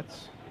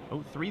 spirits.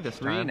 Oh, 3 this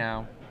time. 3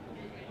 now.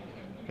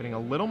 Getting a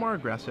little more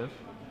aggressive.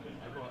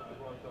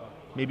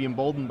 Maybe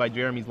emboldened by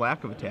Jeremy's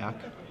lack of attack.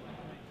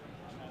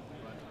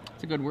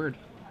 It's a good word.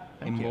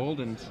 Thank you.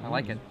 Emboldened. I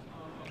like it.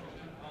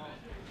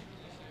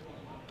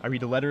 I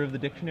read a letter of the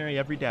dictionary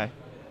every day.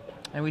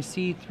 And we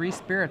see 3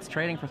 spirits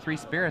trading for 3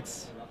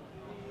 spirits.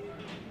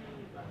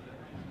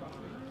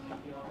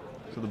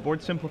 So the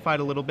board simplified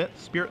a little bit.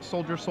 Spirit,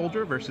 Soldier,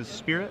 Soldier versus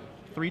Spirit,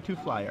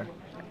 3/2 flyer.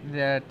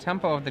 The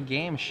tempo of the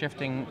game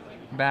shifting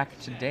back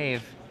to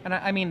Dave. And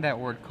I mean that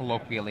word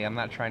colloquially. I'm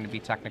not trying to be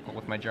technical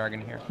with my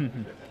jargon here.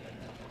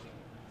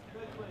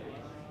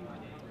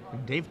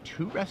 And Dave,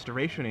 2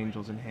 Restoration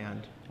Angels in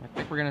hand. I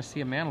think we're going to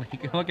see a Mana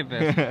Leak. Look at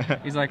this.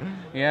 He's like,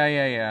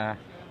 yeah.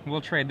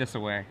 We'll trade this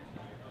away.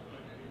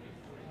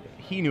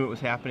 He knew it was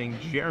happening.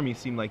 Jeremy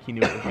seemed like he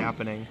knew it was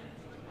happening.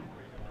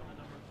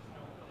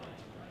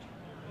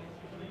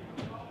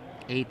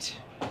 8.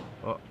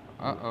 Oh,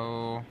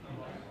 Uh-oh.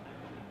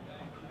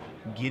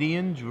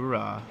 Gideon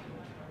Jura.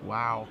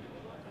 Wow.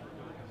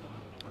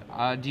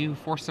 Do you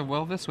Force of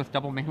Will this with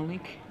double Mana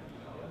Leak?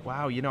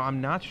 Wow, you know,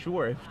 I'm not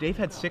sure. If Dave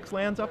had 6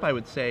 lands up, I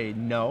would say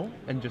no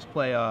and just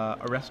play a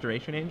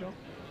Restoration Angel.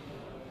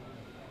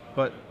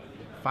 But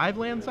 5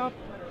 lands up,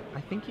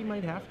 I think he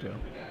might have to.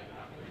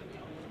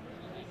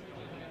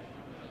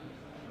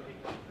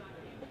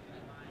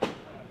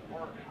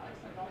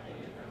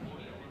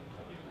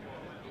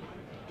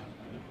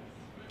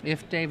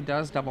 If Dave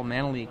does double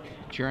Mana Leak,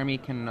 Jeremy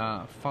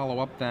can follow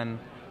up then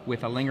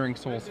with a Lingering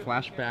Souls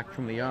flashback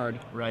from the yard.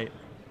 Right.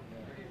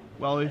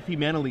 Well, if he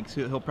Mana Leaks,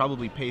 he'll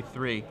probably pay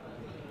 3.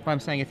 But I'm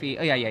saying if he...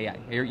 Oh, yeah.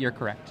 You're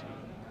correct.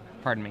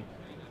 Pardon me.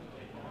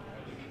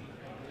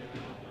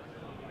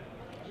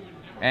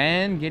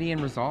 And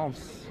Gideon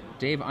resolves.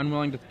 Dave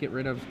unwilling to get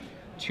rid of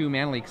 2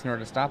 Mana Leaks in order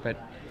to stop it.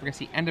 We're going to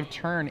see end of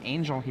turn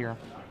Angel here.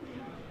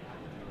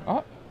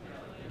 Oh.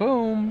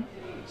 Boom.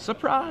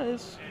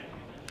 Surprise!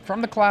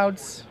 From the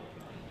clouds.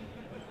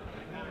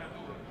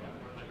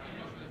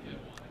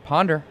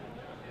 Ponder.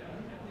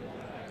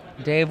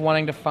 Dave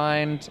wanting to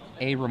find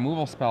a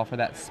removal spell for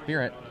that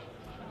spirit.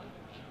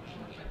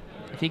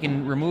 If he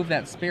can remove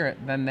that spirit,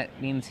 then that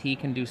means he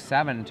can do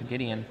 7 to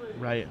Gideon.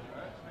 Right.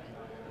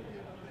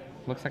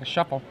 Looks like a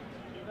shuffle.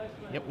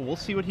 Yep, we'll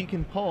see what he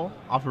can pull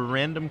off a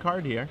random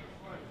card here.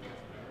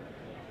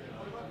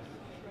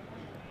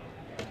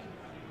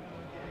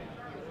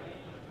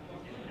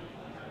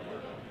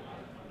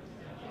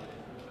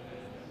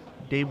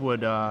 Dave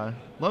would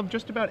love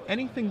just about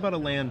anything but a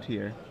land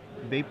here.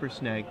 Vapor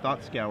Snag,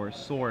 Thought Scour,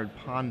 Sword,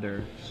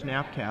 Ponder,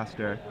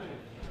 Snapcaster.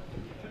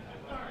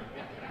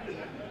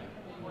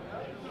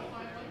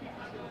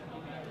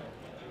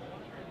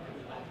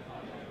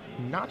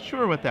 Not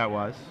sure what that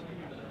was.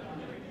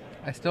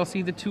 I still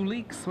see the 2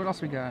 leaks. What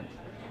else we got?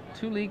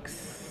 2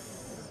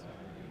 leaks.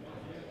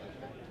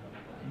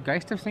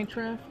 Geist of St.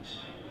 Traft?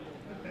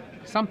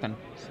 Something.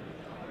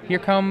 Here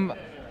come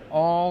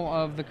all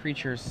of the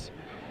creatures.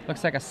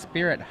 Looks like a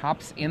spirit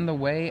hops in the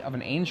way of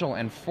an angel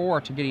and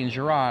 4 to Gideon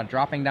Girard,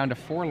 dropping down to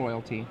 4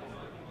 loyalty.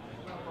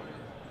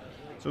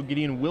 So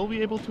Gideon will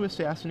be able to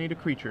assassinate a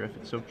creature if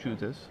it so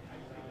chooses.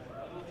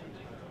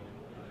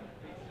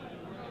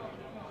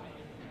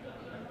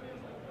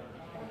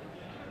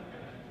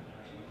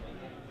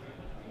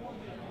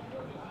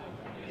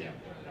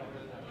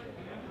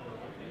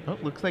 Oh,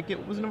 looks like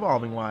it was an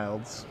Evolving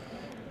Wilds.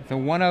 The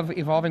one of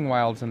Evolving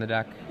Wilds in the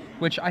deck,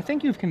 which I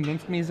think you've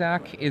convinced me,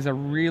 Zach, is a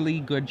really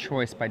good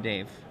choice by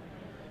Dave.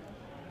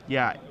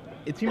 Yeah,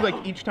 it seems like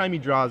each time he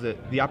draws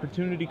it, the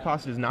opportunity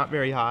cost is not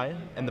very high,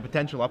 and the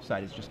potential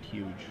upside is just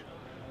huge.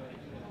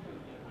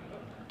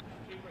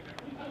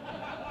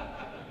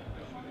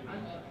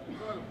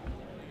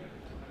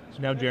 So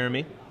now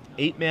Jeremy,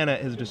 8 mana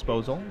at his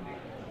disposal.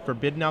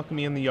 Forbidden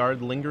Alchemy in the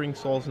yard, Lingering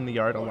Souls in the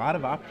yard, a lot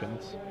of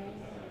options.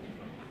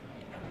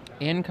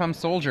 In come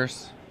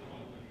soldiers.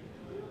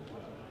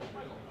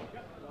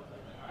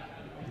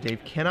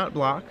 Dave cannot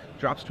block,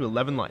 drops to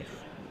 11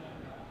 life.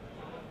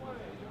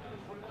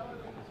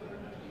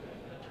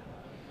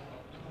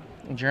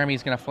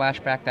 Jeremy's going to flash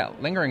back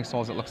that Lingering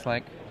Souls, it looks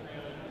like.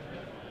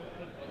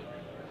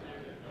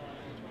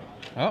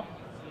 Oh.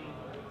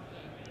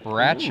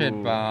 Ratchet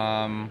Ooh.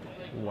 Bomb.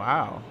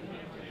 Wow.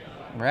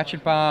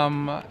 Ratchet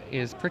Bomb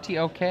is pretty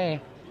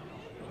okay.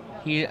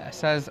 He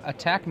says,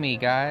 attack me,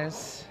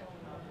 guys.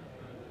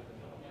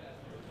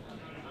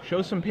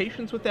 Shows some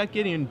patience with that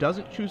Gideon,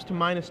 doesn't choose to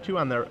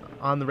 -2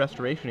 on the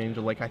Restoration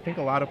Angel like I think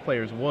a lot of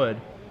players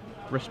would.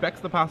 Respects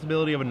the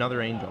possibility of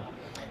another Angel.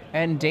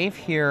 And Dave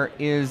here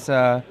is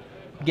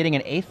getting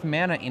an 8th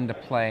mana into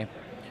play.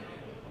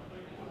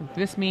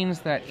 This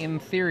means that in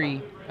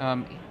theory,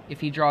 if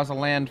he draws a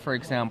land, for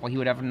example, he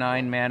would have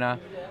 9 mana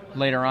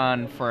later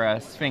on for a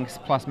Sphinx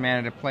plus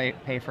mana to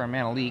pay for a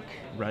mana leak.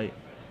 Right.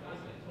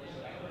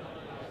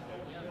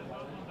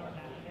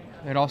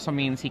 It also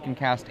means he can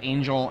cast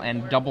Angel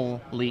and double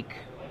leak.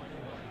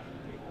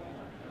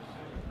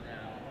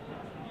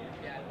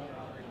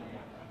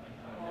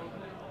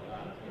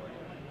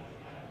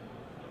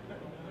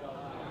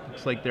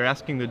 Looks like they're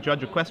asking the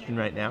judge a question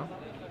right now.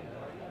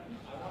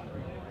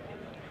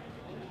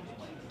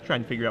 Try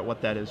and figure out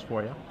what that is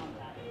for you.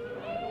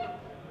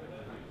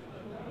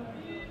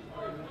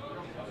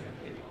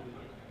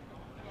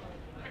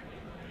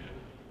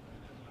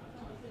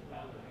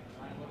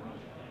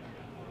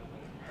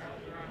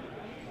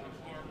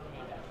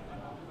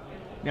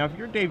 Now, if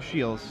you're Dave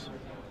Shiels,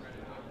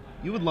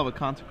 you would love a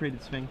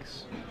Consecrated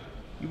Sphinx.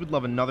 You would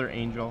love another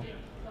Angel.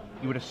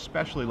 You would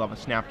especially love a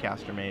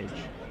Snapcaster Mage.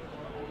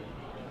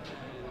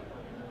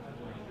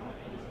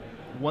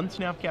 One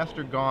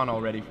Snapcaster gone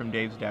already from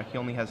Dave's deck. He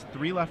only has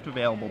 3 left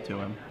available to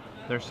him.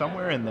 They're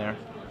somewhere in there.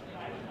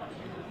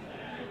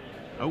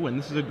 Oh, and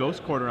this is a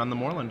Ghost Quarter on the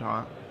Moorland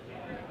Haunt.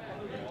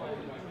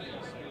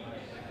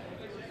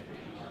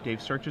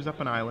 Dave searches up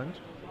an island,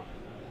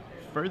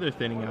 further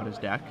thinning out his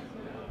deck.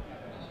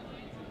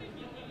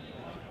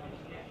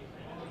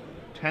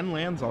 10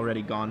 lands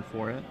already gone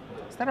for it.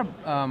 Is that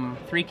a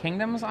 3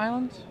 Kingdoms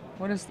island?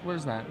 What is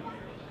that?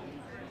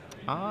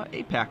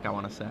 APAC, I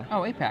want to say.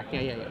 Oh, APAC.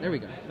 Yeah. There we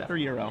go. That or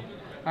Euro.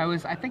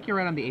 I think you're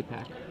right on the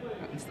APAC.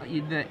 It's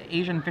the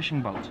Asian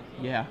fishing boat.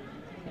 Yeah.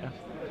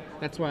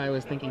 That's why I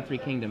was thinking 3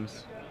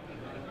 Kingdoms.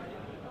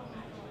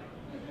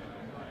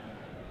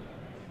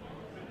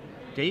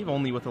 Dave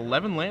only with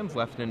 11 lands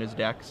left in his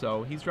deck,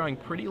 so he's drawing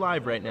pretty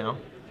live right now.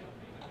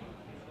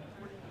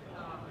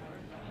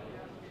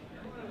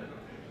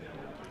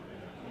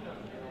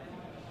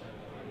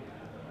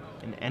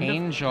 An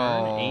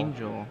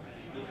Angel.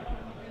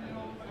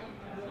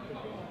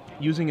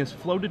 Using his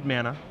floated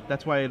mana,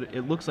 that's why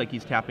it looks like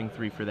he's tapping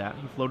 3 for that.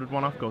 He floated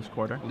 1 off Ghost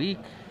Quarter. Leak.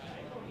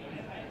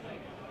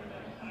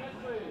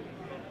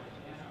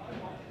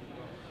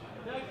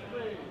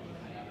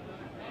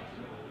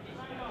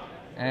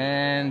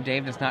 And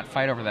Dave does not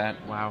fight over that.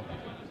 Wow.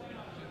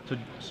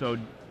 So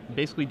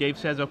basically Dave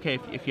says, okay,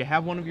 if you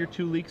have one of your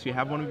 2 leaks, you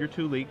have one of your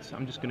 2 leaks.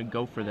 I'm just going to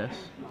go for this.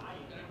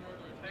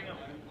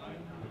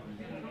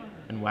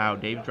 And wow,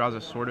 Dave draws a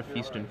Sword of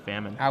Feast and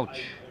Famine.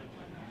 Ouch.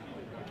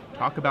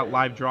 Talk about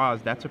live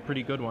draws. That's a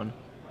pretty good one.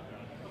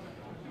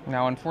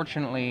 Now,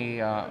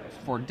 unfortunately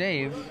for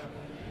Dave,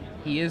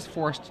 he is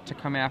forced to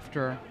come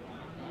after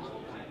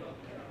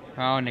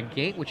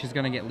Negate, which is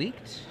going to get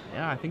leaked.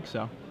 Yeah, I think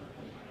so.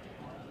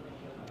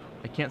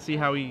 I can't see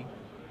how he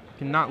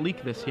can not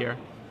leak this here.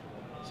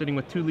 Sitting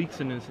with 2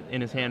 leaks in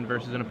his hand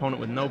versus an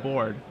opponent with no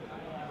board.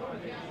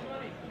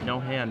 No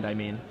hand, I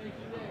mean.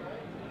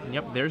 And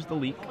yep, there's the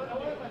leak.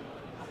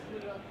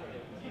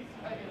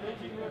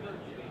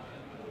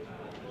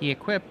 He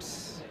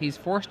equips. He's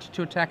forced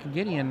to attack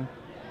Gideon.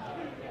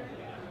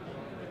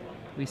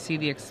 We see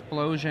the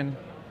explosion.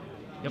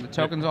 Yep, the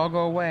tokens all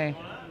go away.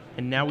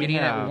 And now we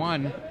Gideon have at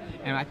 1.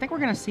 And I think we're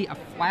going to see a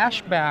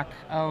flashback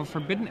of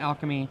Forbidden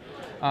Alchemy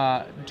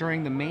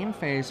during the main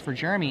phase for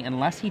Jeremy,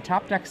 unless he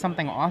top decks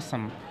something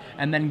awesome.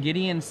 And then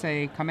Gideon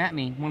say, come at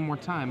me one more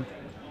time.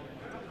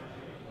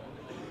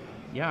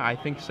 Yeah, I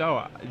think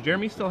so.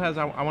 Jeremy still has,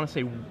 I want to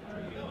say,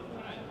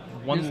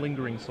 one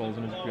Lingering Souls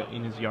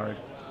in his yard.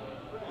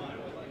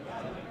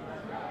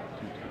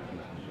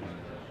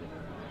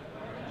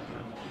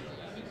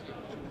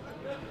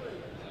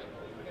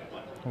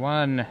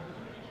 One,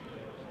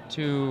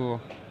 2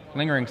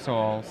 Lingering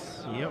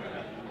Souls. Yep.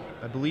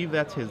 I believe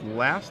that's his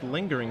last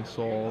Lingering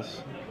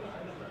Souls.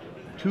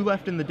 2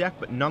 left in the deck,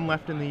 but none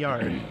left in the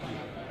yard.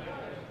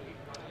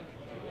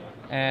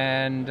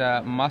 And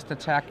must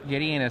attack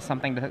Gideon is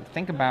something to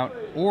think about,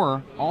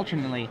 or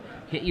alternately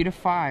hit you to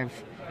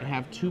 5 and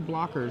have 2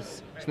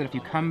 blockers so that if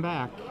you come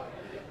back,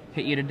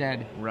 hit you to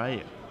dead.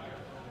 Right.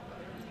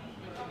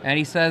 And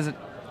he says,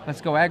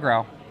 let's go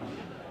aggro.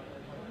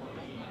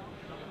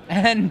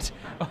 And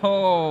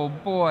oh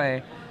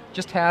boy,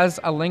 just has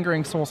a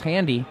Lingering Souls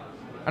handy.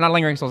 Or not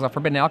Lingering Souls, a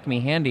Forbidden Alchemy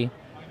handy.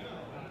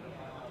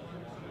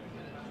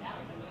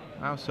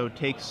 Wow, so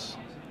takes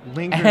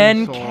Lingering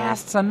And Souls.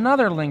 casts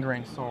another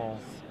Lingering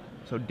Souls.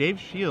 So Dave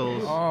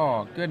Shiels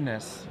Oh,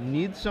 goodness.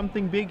 needs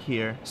something big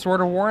here. Sword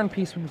of War and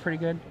Peace would be pretty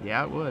good.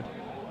 Yeah, it would.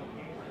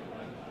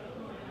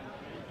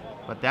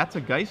 But that's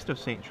a Geist of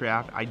St.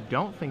 Traft. I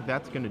don't think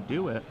that's going to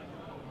do it.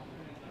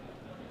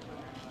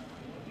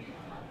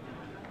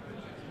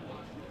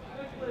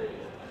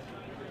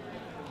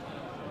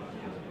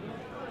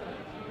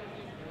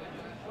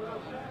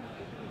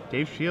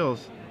 Dave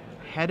Shiels,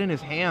 head in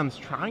his hands,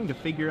 trying to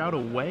figure out a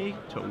way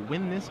to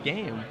win this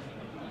game.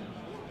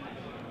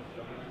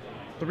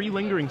 3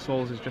 Lingering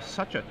Souls is just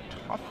such a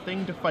tough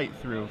thing to fight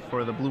through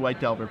for the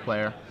Blue-White Delver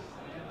player.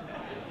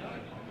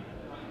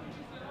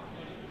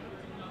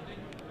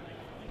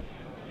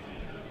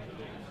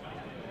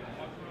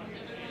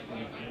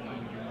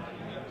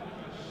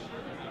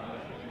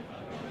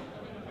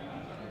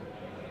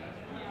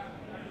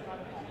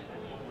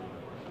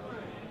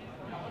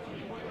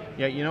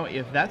 Yeah, you know,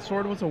 if that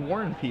sword was a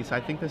War and Peace, I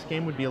think this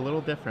game would be a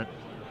little different.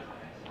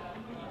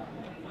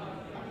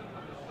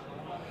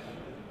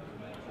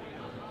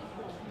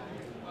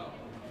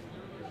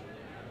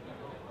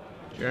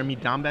 Jeremy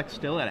Dombek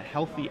still at a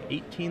healthy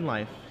 18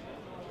 life.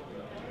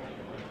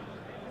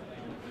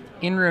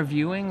 In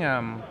reviewing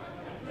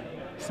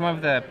some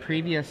of the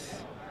previous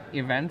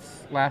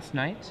events last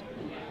night,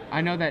 I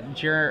know that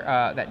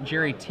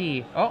Jerry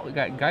T. Oh, we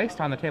got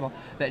Geist on the table.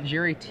 That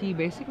Jerry T.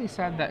 basically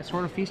said that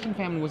Sword of Feast and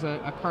Famine was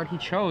a card he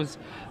chose,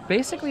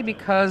 basically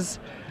because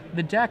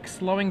the deck,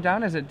 slowing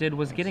down as it did,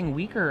 was getting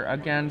weaker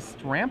against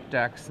ramp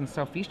decks, and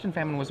so Feast and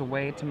Famine was a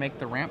way to make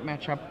the ramp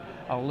matchup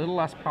a little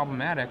less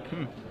problematic.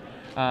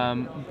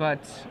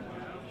 But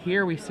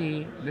here we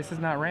see this is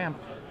not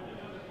ramp.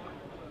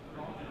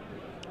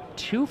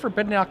 2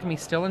 Forbidden Alchemy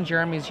still in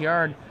Jeremy's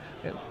yard.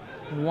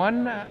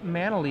 1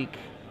 Mana Leak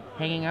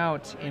hanging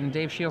out in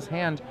Dave Shiels'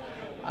 hand.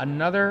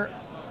 Another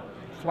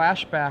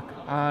flashback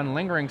on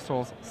Lingering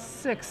Souls.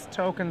 6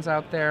 tokens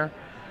out there.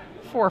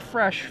 4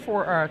 fresh,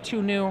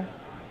 2 new.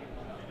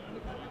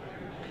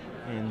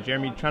 And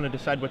Jeremy trying to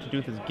decide what to do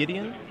with his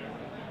Gideon.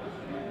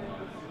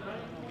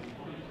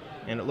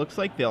 And it looks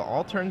like they'll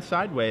all turn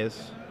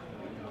sideways.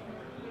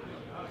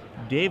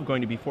 Dave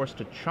going to be forced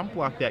to chump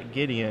block that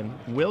Gideon.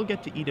 Will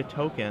get to eat a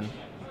token.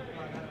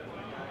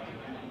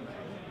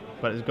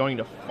 But is going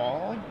to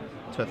fall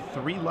to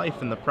 3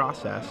 life in the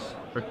process.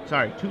 Or,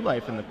 sorry, 2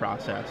 life in the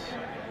process.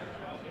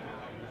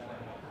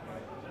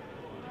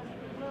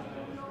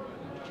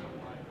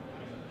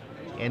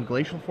 And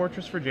Glacial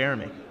Fortress for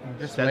Jeremy.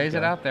 Just lays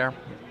it out there.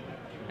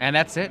 And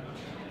that's it.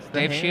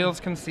 Dave Shiels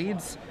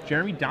concedes.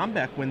 Jeremy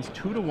Dombek wins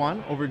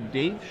 2-1 over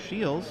Dave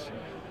Shiels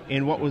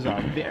in what was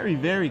a very,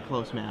 very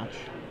close match.